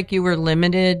feel like you were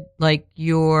limited, like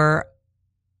your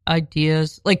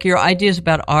ideas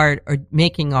about art or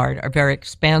making art are very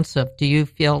expansive? Do you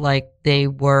feel like they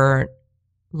were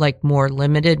like more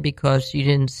limited because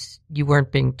you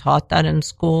weren't being taught that in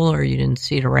school, or you didn't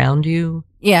see it around you?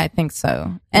 Yeah, I think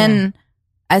so. And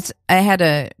I had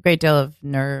a great deal of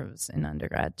nerves in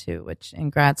undergrad too, which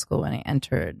in grad school when I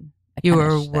entered, you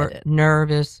were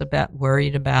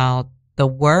worried about the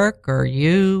work, or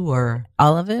you, or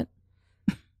all of it.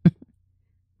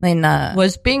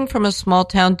 Was being from a small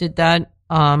town, did that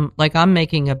like, I'm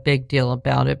making a big deal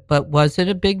about it, but was it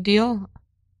a big deal?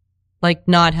 Like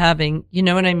not having, you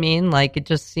know what I mean? Like it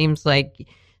just seems like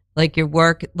your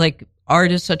work, like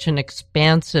art is such an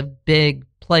expansive, big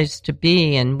place to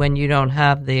be, and when you don't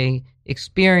have the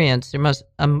experience,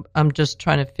 I'm just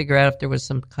trying to figure out if there was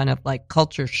some kind of like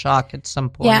culture shock at some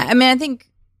point. Yeah, I mean, I think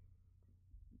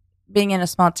being in a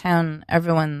small town,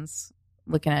 everyone's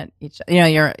looking at each other.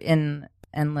 You're in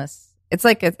endless. It's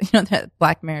like that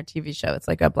Black Mirror TV show. It's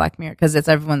like a Black Mirror because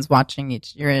everyone's watching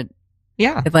it's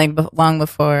like long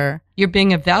before you're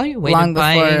being evaluated, long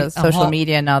before social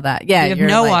media and all that. Yeah, you have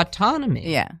no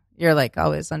autonomy. Yeah, you're like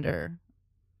always under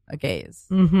a gaze.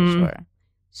 Mm-hmm. Sure.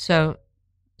 So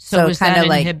was that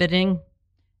inhibiting?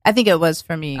 I think it was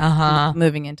for me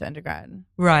moving into undergrad.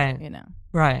 Right.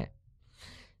 Right.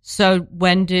 So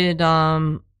when did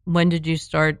you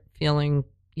start feeling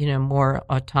more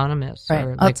autonomous? Right.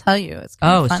 Or I'll tell you. It's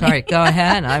kind of funny. Sorry. Go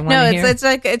ahead. I want to hear. It's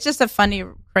just a funny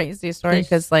crazy story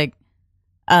because like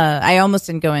I almost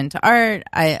didn't go into art.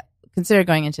 I considered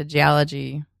going into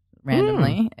geology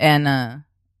randomly, and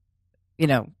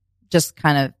just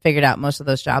kind of figured out most of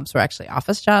those jobs were actually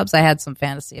office jobs. I had some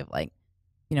fantasy of like,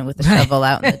 with the shovel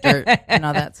out in the dirt and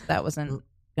all that. So that wasn't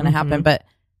going to happen. But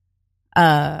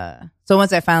so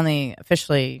once I finally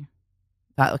officially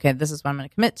thought, okay, this is what I'm going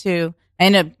to commit to, I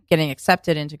ended up getting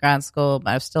accepted into grad school,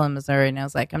 but I was still in Missouri, and I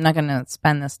was like, I'm not going to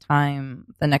spend this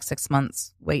time, the next 6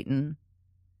 months, waiting.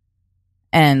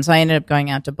 And so I ended up going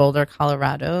out to Boulder,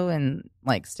 Colorado, and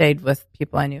like stayed with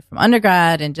people I knew from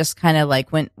undergrad, and just kind of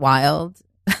like went wild.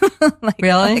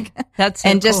 Really? That's so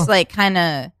and cool. Just like kind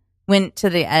of went to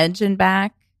the edge and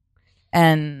back,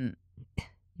 and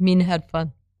had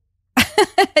fun.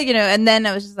 And then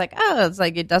I was just like, oh, it's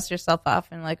like you dust yourself off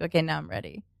and like, okay, now I'm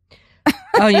ready.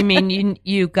 Oh, you mean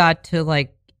you got to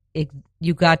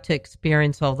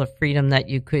experience all the freedom that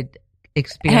you could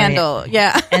experience, handle,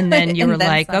 yeah. And then you were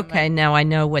like, okay, now I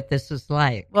know what this is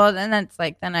like. Well, then that's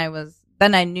like, then I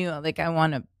knew like I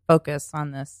want to focus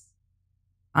on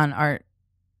art,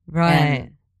 right?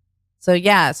 And so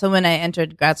yeah, so when I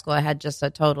entered grad school, I had just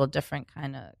a total different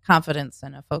kind of confidence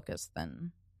and a focus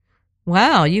than.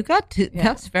 Wow, you got to,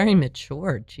 that's very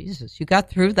mature. Jesus, you got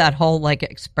through that whole like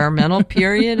experimental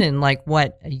period in like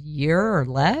what, a year or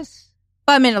less?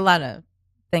 Well, I mean, a lot of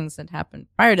things had happened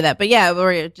prior to that, but yeah, we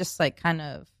were just like kind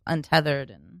of untethered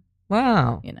and.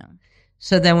 Wow.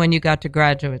 So then when you got to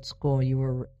graduate school, you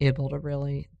were able to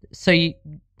really,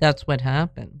 that's what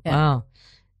happened. Yeah. Wow.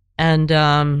 And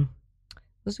I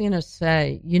was going to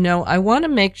say, I want to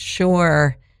make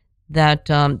sure that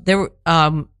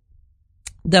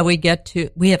that we get to,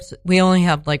 we only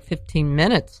have like 15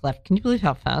 minutes left. Can you believe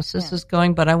how fast this is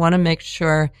going? But I want to make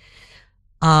sure,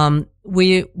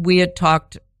 we had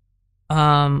talked,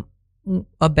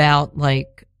 about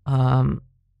like,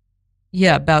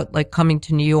 about like coming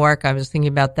to New York. I was thinking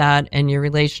about that and your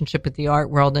relationship with the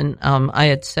art world. And, I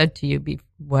had said to you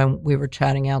when we were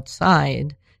chatting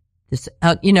outside this,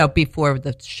 before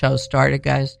the show started,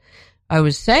 guys, I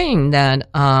was saying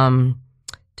that,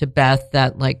 to Beth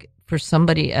that like, for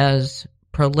somebody as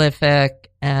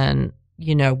prolific and,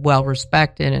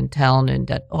 well-respected and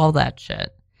talented, all that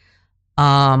shit,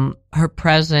 her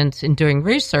presence in doing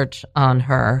research on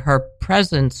her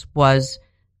presence was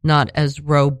not as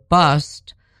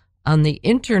robust on the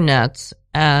internets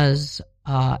as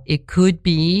it could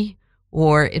be,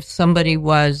 or if somebody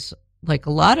was like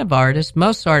a lot of artists,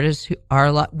 most artists who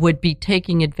would be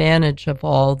taking advantage of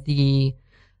all the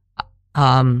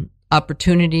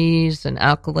opportunities and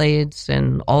accolades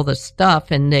and all the stuff,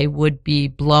 and they would be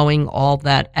blowing all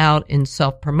that out in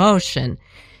self-promotion.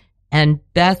 And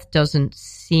Beth doesn't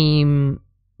seem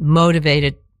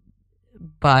motivated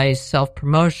by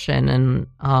self-promotion, and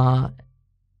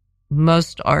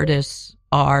most artists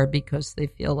are because they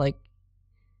feel like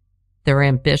they're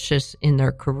ambitious in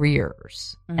their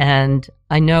careers. Mm-hmm. And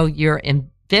I know you're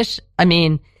ambitious. I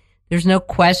mean, there's no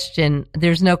question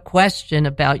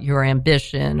about your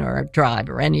ambition or drive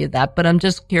or any of that, but I'm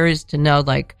just curious to know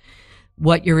like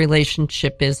what your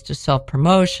relationship is to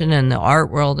self-promotion and the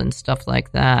art world and stuff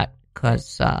like that.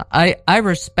 Because I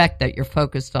respect that you're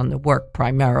focused on the work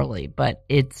primarily, but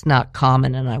it's not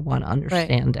common, and I want to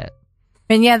understand it.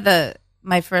 And yeah,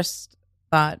 my first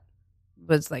thought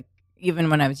was like, even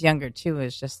when I was younger too,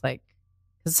 was just like,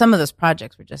 because some of those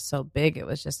projects were just so big, it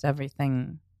was just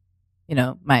everything.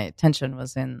 My attention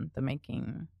was in the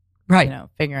making, right?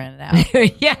 Figuring it out.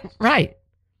 Yeah, right.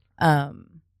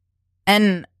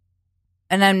 And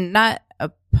I'm not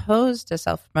opposed to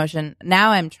self-promotion.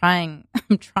 Now I'm trying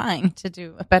to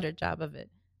do a better job of it.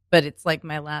 But it's like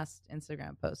my last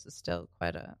Instagram post is still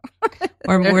quite a.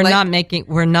 We're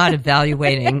not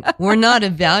evaluating. We're not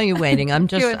evaluating. I'm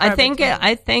just. I think.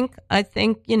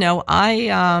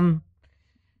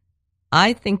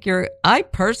 I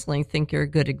personally think you're a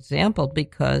good example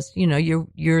because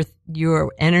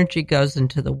your energy goes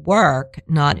into the work,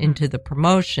 not into the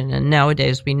promotion. And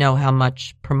nowadays we know how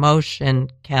much promotion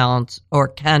counts, or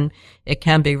can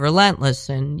be relentless.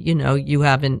 And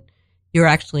you're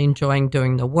actually enjoying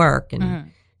doing the work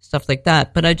and stuff like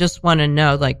that. But I just want to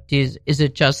know, like, is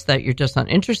it just that you're just not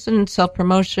interested in self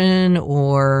promotion,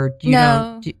 or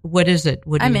what is it?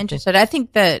 I'm interested. I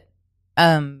think that,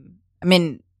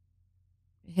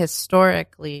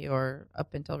 historically or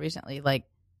up until recently, like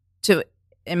to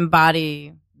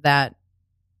embody that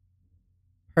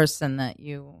person that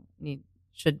you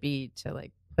should be to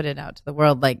like put it out to the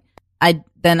world, like I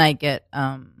get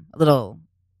a little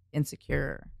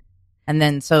insecure, and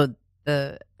then so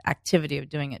the activity of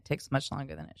doing it takes much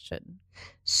longer than it should.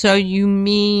 So you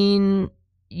mean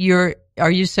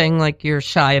are you saying like you're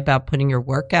shy about putting your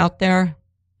work out there?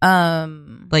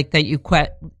 Like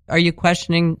that are you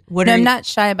questioning what? No, I'm not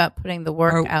shy about putting the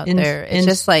work out there. It's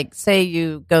just like, say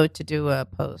you go to do a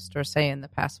post, or say in the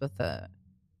past with a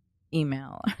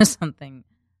email or something,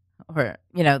 or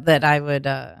that I would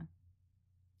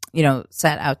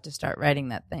set out to start writing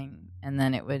that thing, and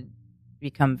then it would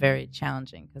become very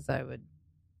challenging because I would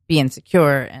be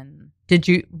insecure. And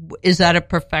is that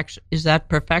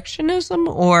perfectionism,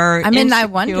 or I mean, insecure? I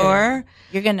wonder,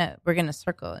 we're gonna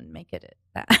circle and make it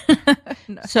that.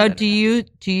 No, so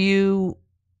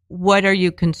what are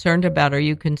you concerned about? Are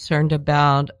you concerned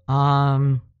about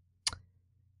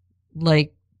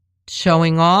like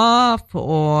showing off,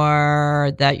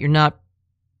 or that you're not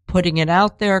putting it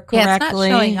out there correctly? Yeah, it's not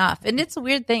showing off. And it's a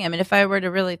weird thing. I mean, if I were to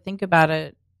really think about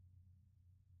it,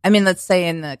 I mean, let's say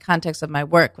in the context of my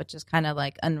work, which is kind of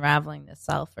like unraveling the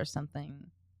self or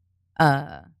something,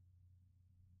 I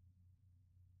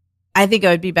think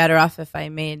I would be better off if I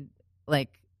made, like,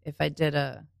 if I did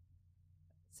a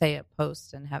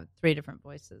post and have 3 different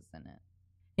voices in it.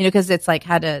 Because it's like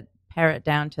how to pare it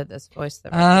down to this voice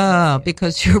that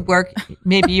because your work,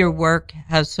 maybe your work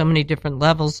has so many different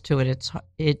levels to it.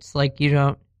 It's like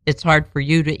it's hard for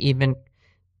you to even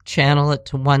channel it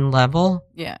to one level.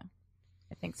 Yeah,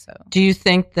 I think so. Do you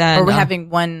think that, or we're having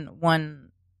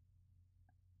one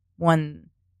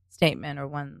statement or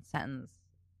one sentence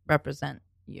represent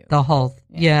you, the whole?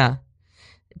 Yeah.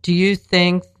 Do you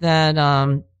think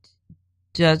that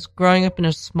does growing up in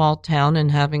a small town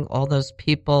and having all those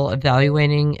people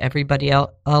evaluating everybody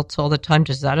else all the time,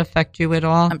 does that affect you at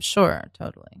all? I'm sure,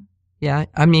 totally. Yeah.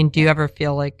 I mean, do you ever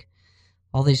feel like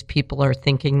all these people are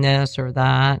thinking this or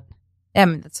that? Yeah, I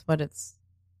mean, that was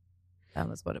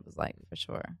what it was like, for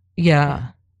sure.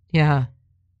 Yeah.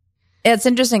 It's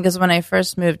interesting because when I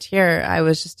first moved here, I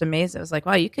was just amazed. I was like,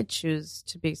 wow, you could choose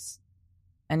to be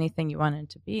anything you wanted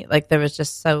to be. Like, there was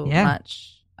just so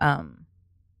much.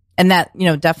 And that,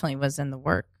 definitely was in the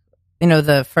work.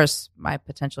 The first, My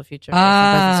Potential Future,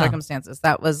 Circumstances,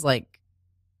 that was like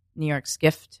New York's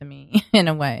gift to me in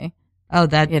a way. Oh,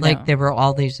 that like there were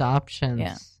all these options.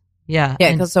 Yeah. Yeah,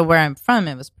 because so where I'm from,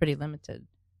 it was pretty limited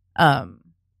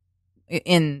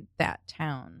in that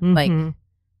town. Mm-hmm. Like,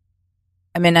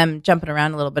 I mean, I'm jumping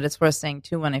around a little, but it's worth saying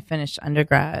too, when I finished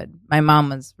undergrad, my mom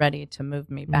was ready to move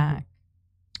me back.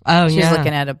 Oh, she was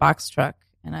looking at a box truck,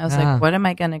 and I was like, what am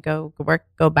I going to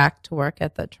go back to work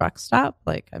at the truck stop?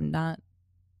 Like, I'm not.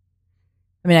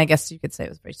 I mean, I guess you could say it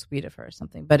was very sweet of her or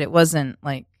something, but it wasn't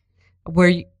like.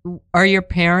 Are your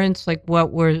parents, like,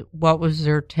 what was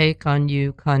their take on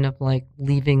you kind of like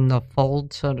leaving the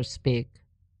fold, so to speak?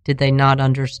 Did they not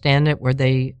understand it? Were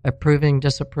they approving,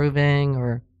 disapproving,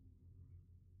 or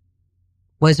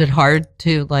was it hard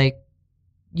to like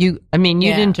you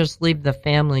didn't just leave the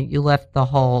family, you left the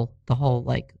whole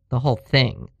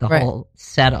thing, whole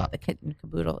setup. The kit and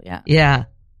caboodle, yeah. Yeah.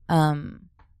 I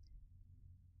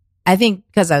think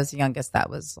because I was the youngest, that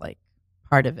was like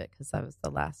part of it, because I was the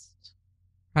last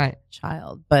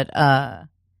child. But I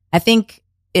think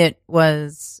it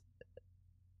was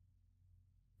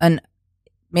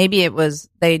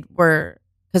they were,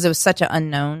 because it was such an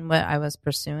unknown what I was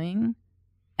pursuing.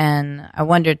 And I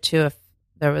wondered too if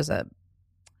there was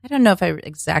I don't know if I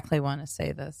exactly want to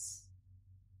say this.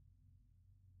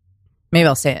 Maybe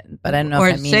I'll say it, but I don't know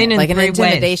if I mean it. Like an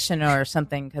intimidation or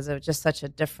something, because it was just such a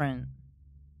different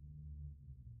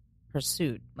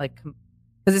pursuit. Like,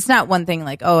 because it's not one thing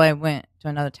like, oh, I went to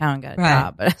another town and got a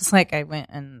job, but it's like I went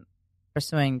and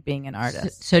pursuing being an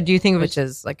artist. So do you think which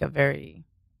is like a very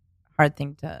hard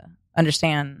thing to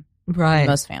understand in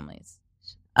most families.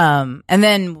 And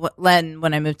then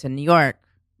when I moved to New York,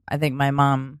 I think my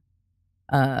mom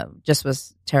just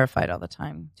was terrified all the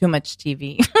time. Too much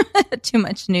TV, too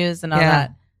much news and all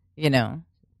that,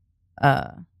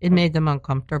 it made them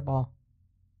uncomfortable.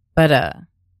 But,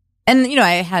 and,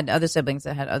 I had other siblings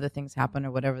that had other things happen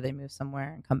or whatever. They moved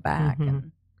somewhere and come back. Mm-hmm.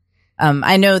 And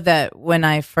I know that when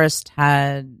I first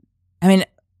I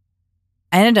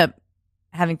ended up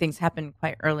having things happen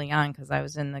quite early on because I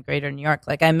was in the greater New York.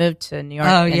 Like, I moved to New York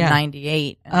in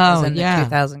 98 and I was in the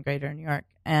 2000 greater New York.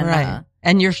 And,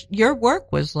 and your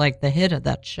work was like the hit of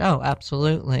that show.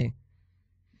 Absolutely.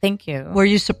 Thank you. Were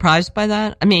you surprised by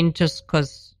that? I mean, just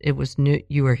because it was new,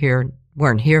 you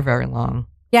weren't here very long.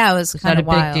 Yeah, it was kind of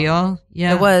wild. Big deal?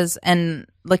 Yeah. It was. And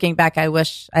looking back,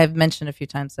 I've mentioned a few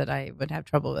times that I would have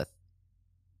trouble with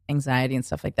anxiety and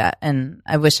stuff like that. And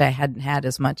I wish I hadn't had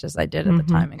as much as I did at the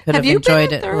time and could have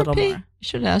enjoyed it a little more. I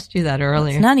should have asked you that earlier. Well,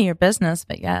 it's none of your business,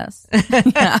 but yes.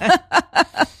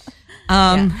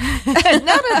 None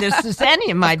of this is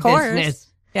any of my business.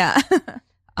 Yeah.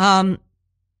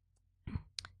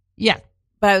 Yeah.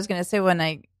 But I was going to say, when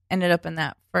I ended up in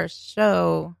that first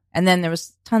show, and then there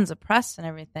was tons of press and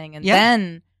everything,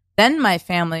 and then my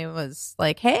family was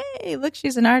like, hey, look,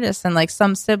 she's an artist. And like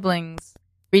some siblings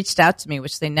reached out to me,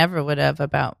 which they never would have,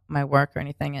 about my work or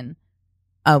anything. And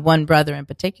one brother in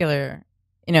particular,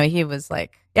 he was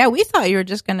like, yeah, we thought you were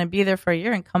just going to be there for a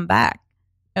year and come back.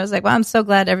 I was like, well, I'm so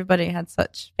glad everybody had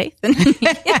such faith in me.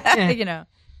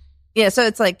 Yeah. So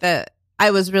it's like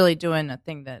I was really doing a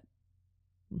thing that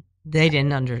they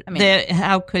didn't understand.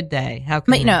 How could they?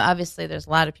 But, obviously there's a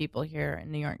lot of people here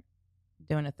in New York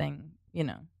doing a thing,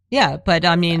 Yeah, but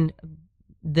I mean,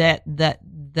 that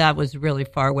was really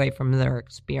far away from their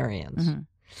experience.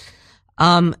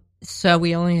 Mm-hmm. So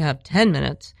we only have 10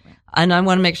 minutes, and I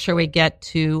want to make sure we get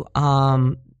to.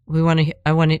 I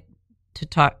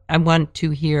want to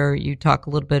hear you talk a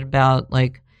little bit about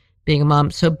like being a mom.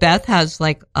 So Beth has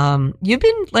like you've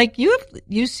been like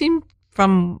you seem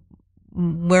from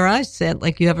where I sit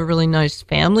like you have a really nice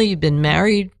family. You've been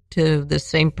married to the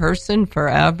same person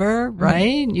forever,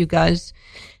 right? Mm-hmm. You guys.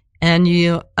 And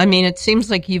it seems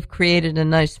like you've created a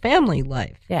nice family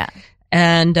life. Yeah.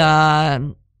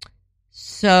 And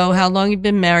so how long you've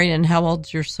been married, and how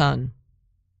old's your son?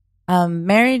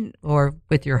 Married. Or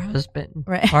with your husband,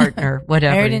 right. Partner,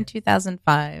 whatever. Married in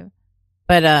 2005.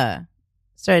 But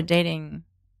started dating,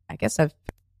 I guess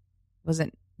was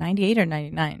it 98 or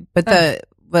 99?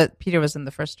 But Peter was in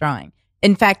the first drawing.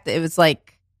 In fact, it was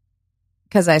like,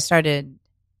 because I started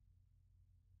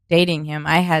dating him,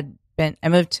 I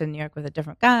moved to New York with a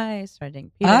different guy, started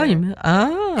dating Peter.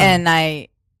 And I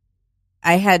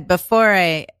had, before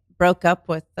I broke up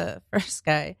with the first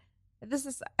guy,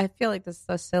 I feel like this is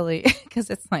so silly because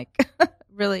it's like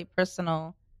really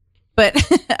personal. But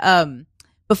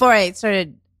before I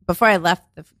left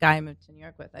the guy I moved to New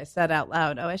York with, I said out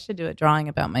loud, I should do a drawing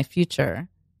about my future,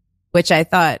 which I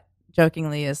thought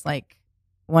jokingly is like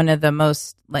one of the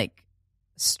most like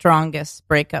strongest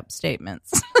breakup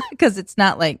statements because it's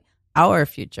not like our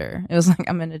future. It was like,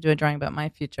 I'm going to do a drawing about my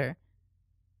future.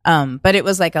 But it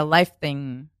was like a life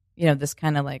thing, this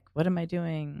kind of like, what am I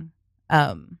doing?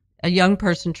 A young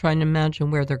person trying to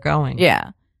imagine where they're going.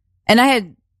 Yeah. And I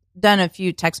had done a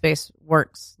few text-based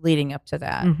works leading up to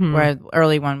that, mm-hmm. where the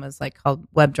early one was like called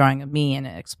Web Drawing of Me, and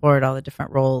it explored all the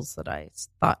different roles that I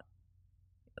thought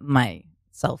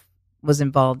myself was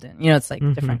involved in. It's like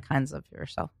mm-hmm. different kinds of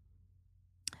yourself.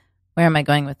 Where am I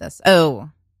going with this? Oh,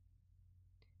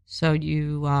 so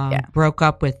you broke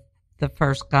up with the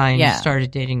first guy and you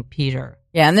started dating Peter.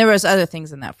 Yeah, and there was other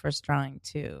things in that first drawing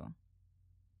too.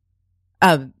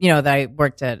 That I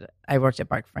worked at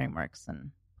Bark Frameworks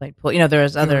and played pool. There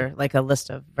was other like a list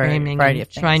of variety of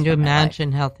things. Trying to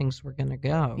imagine how things were going to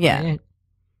go. Yeah.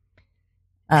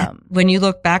 Right? When you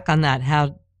look back on that,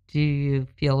 how do you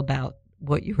feel about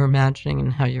what you were imagining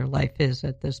and how your life is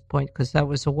at this point? Because that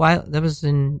was a while. That was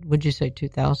in, would you say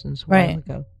 2000s? A while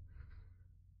ago.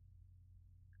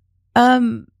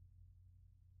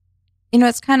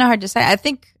 It's kind of hard to say. I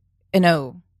think,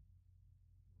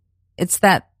 it's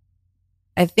that,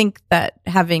 I think that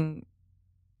having,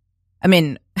 how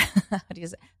do you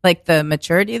say, like the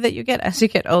maturity that you get as you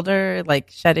get older, like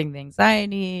shedding the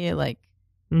anxiety, like,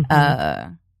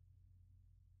 mm-hmm.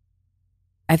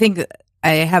 I think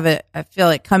I feel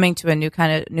like coming to a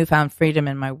newfound freedom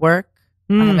in my work.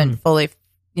 I haven't fully,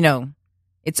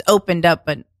 it's opened up,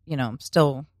 but, I'm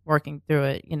still working through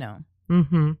it,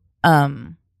 Mm-hmm.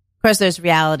 Of course, there's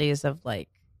realities of like,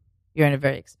 you're in a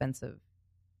very expensive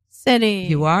city.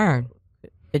 You are.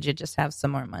 Could you just have some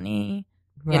more money?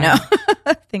 Right.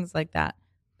 Things like that.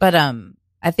 But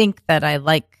I think that I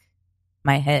like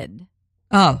my head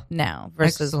now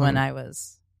versus when I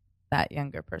was that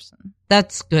younger person.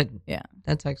 That's good. Yeah.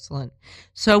 That's excellent.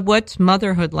 So what's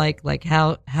motherhood like? Like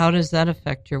how does that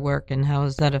affect your work, and how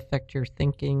does that affect your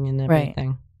thinking and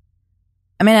everything?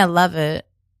 Right. I love it.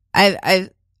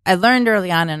 I learned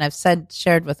early on, and I've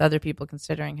shared with other people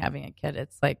considering having a kid.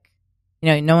 It's like,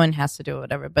 no one has to do it,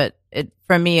 whatever. But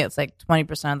for me, it's like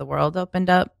 20% of the world opened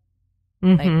up,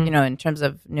 mm-hmm. like, in terms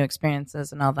of new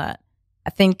experiences and all that. I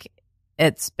think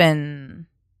it's been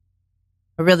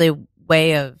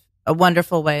a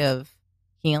wonderful way of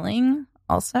healing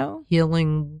also.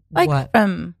 Healing like what?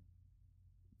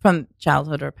 From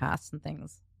childhood or past and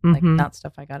things. Mm-hmm. Like not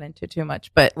stuff I got into too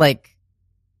much, but like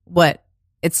what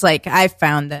it's like I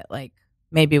found that like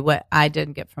maybe what I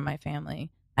didn't get from my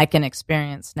family, I can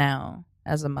experience now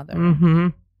as a mother, mm-hmm.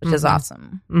 which mm-hmm. is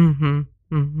awesome. Mm-hmm.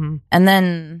 Mm-hmm. And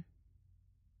then,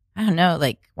 I don't know,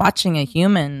 like watching a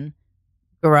human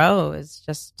grow is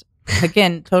just,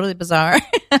 again, totally bizarre.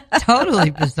 Totally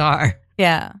bizarre.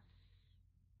 Yeah.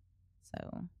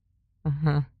 So.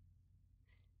 Uh-huh.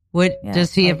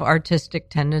 Does he have artistic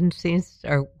tendencies,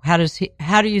 or how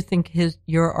do you think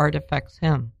your art affects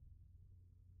him?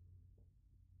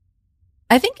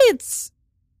 I think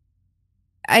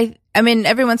I mean,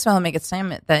 every once in a while I'll make a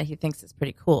statement that he thinks it's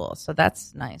pretty cool. So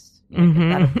that's nice. Get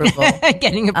that approval.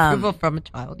 Getting approval from a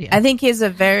child, yeah. I think he's a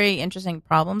very interesting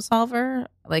problem solver.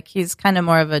 Like, he's kind of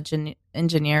more of a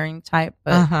engineering type,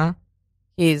 but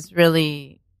he's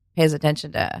really pays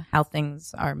attention to how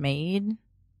things are made,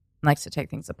 likes to take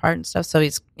things apart and stuff. So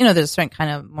he's, there's a certain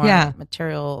kind of more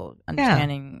material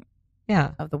understanding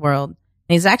of the world. And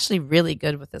he's actually really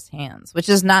good with his hands, which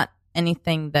is not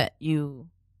anything that you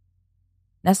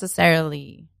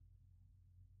necessarily,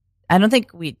 I don't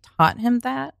think we taught him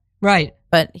that. Right.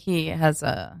 But he has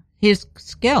his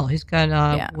skill. He's got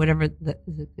whatever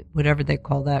they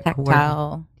call that,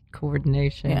 tactile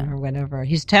coordination or whatever.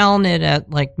 He's talented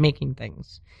at like making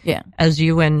things. Yeah. As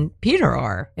you and Peter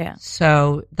are. Yeah.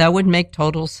 So that would make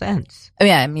total sense. Oh,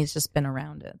 yeah, I mean, he's just been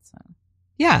around it. So.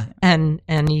 Yeah. And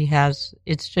he has,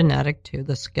 it's genetic too,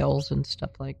 the skills and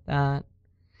stuff like that.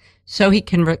 So he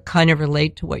can kind of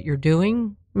relate to what you're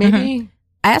doing, maybe? Mm-hmm.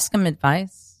 I ask him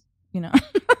advice,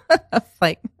 of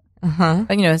like,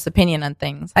 his opinion on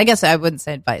things. I guess I wouldn't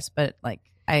say advice, but like,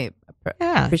 I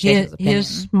appreciate his opinion. He has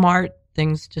smart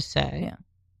things to say. Yeah.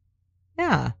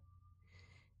 Yeah.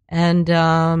 And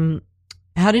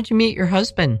how did you meet your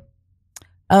husband?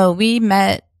 Oh, we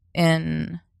met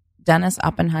in Dennis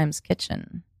Oppenheim's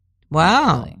kitchen.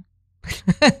 Wow.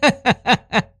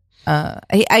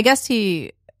 I guess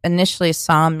he initially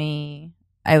saw me.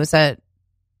 I was at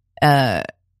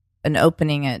an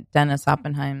opening at Dennis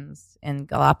Oppenheim's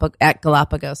at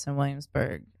Galapagos in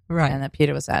Williamsburg. Right. And that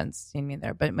Peter was at and seen me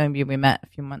there, but maybe we met a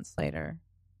few months later.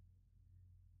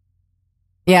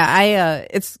 Yeah,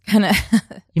 it's kind of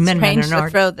strange to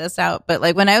throw this out, but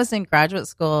like when I was in graduate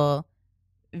school,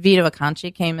 Vito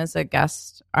Acconci came as a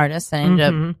guest artist and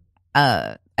ended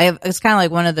up, it's kind of like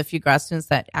one of the few grad students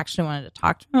that actually wanted to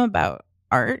talk to him about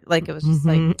art. Like, it was just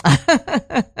like,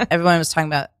 everyone was talking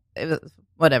about, it was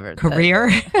whatever.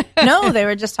 Career? No, they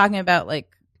were just talking about like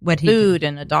food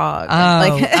and a dog.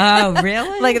 Oh,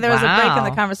 really? Like, there was a break in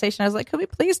the conversation. I was like, could we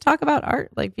please talk about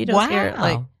art? Like, Vito's here.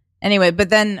 Like, anyway, but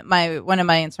then one of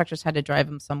my instructors had to drive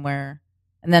him somewhere,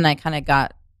 and then I kind of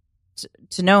got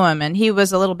to know him, and he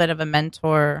was a little bit of a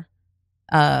mentor,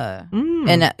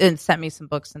 and sent me some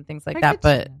books and things like that.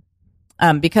 But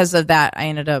because of that, I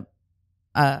ended up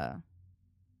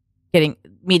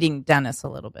meeting Dennis a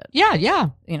little bit. Yeah, yeah.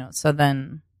 So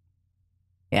then,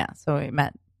 so we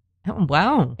met. Oh,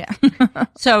 wow. Yeah.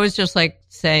 So it was just like,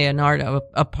 say,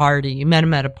 a party. You met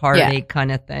him at a party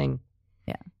kind of thing.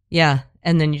 Yeah. Yeah.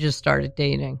 And then you just started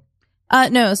dating.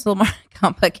 No, it's a little more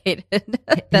complicated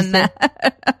than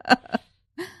that.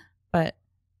 But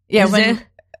yeah,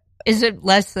 is it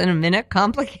less than a minute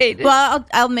complicated? Well,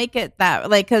 I'll make it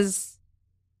that, like, because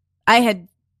I had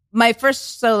my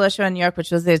first solo show in New York,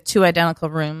 which was the 2 identical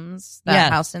rooms,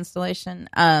 that house installation.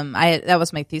 That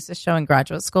was my thesis show in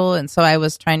graduate school, and so I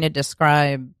was trying to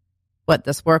describe what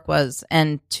this work was,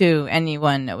 and to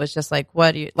anyone, it was just like,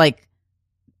 what do you like?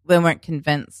 They weren't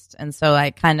convinced, and so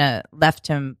I kind of left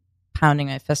him pounding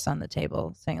my fist on the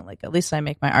table, saying like, at least I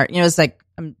make my art. It's like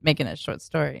I'm making a short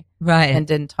story, right? And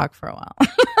didn't talk for a while.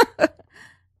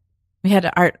 We had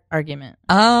an art argument.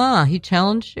 He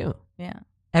challenged you. Yeah,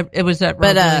 it was at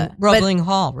Roebling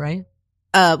Hall, right?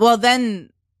 Well, then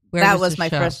that was my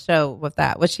show? first show with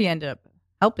that, which he ended up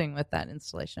helping with that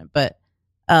installation. But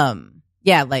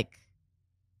like.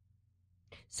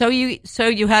 So you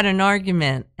had an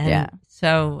argument, and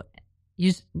so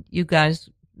you guys,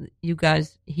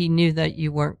 he knew that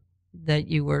you were,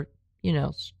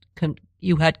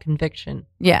 you had conviction.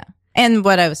 Yeah, and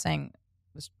what I was saying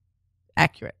was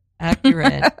accurate,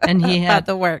 and he had about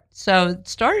the work. So it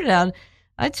started out,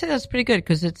 I'd say that's pretty good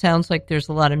because it sounds like there's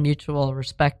a lot of mutual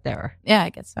respect there. Yeah, I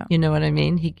guess so. You know what I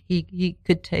mean? He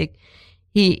could take,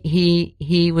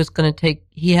 he was going to take,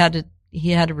 he had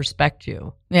to respect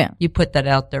you. Yeah. You put that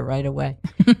out there right away,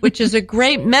 which is a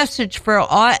great message for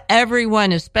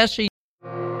everyone, especially.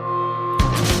 Dr.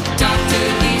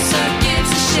 Lisa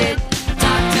gives a shit.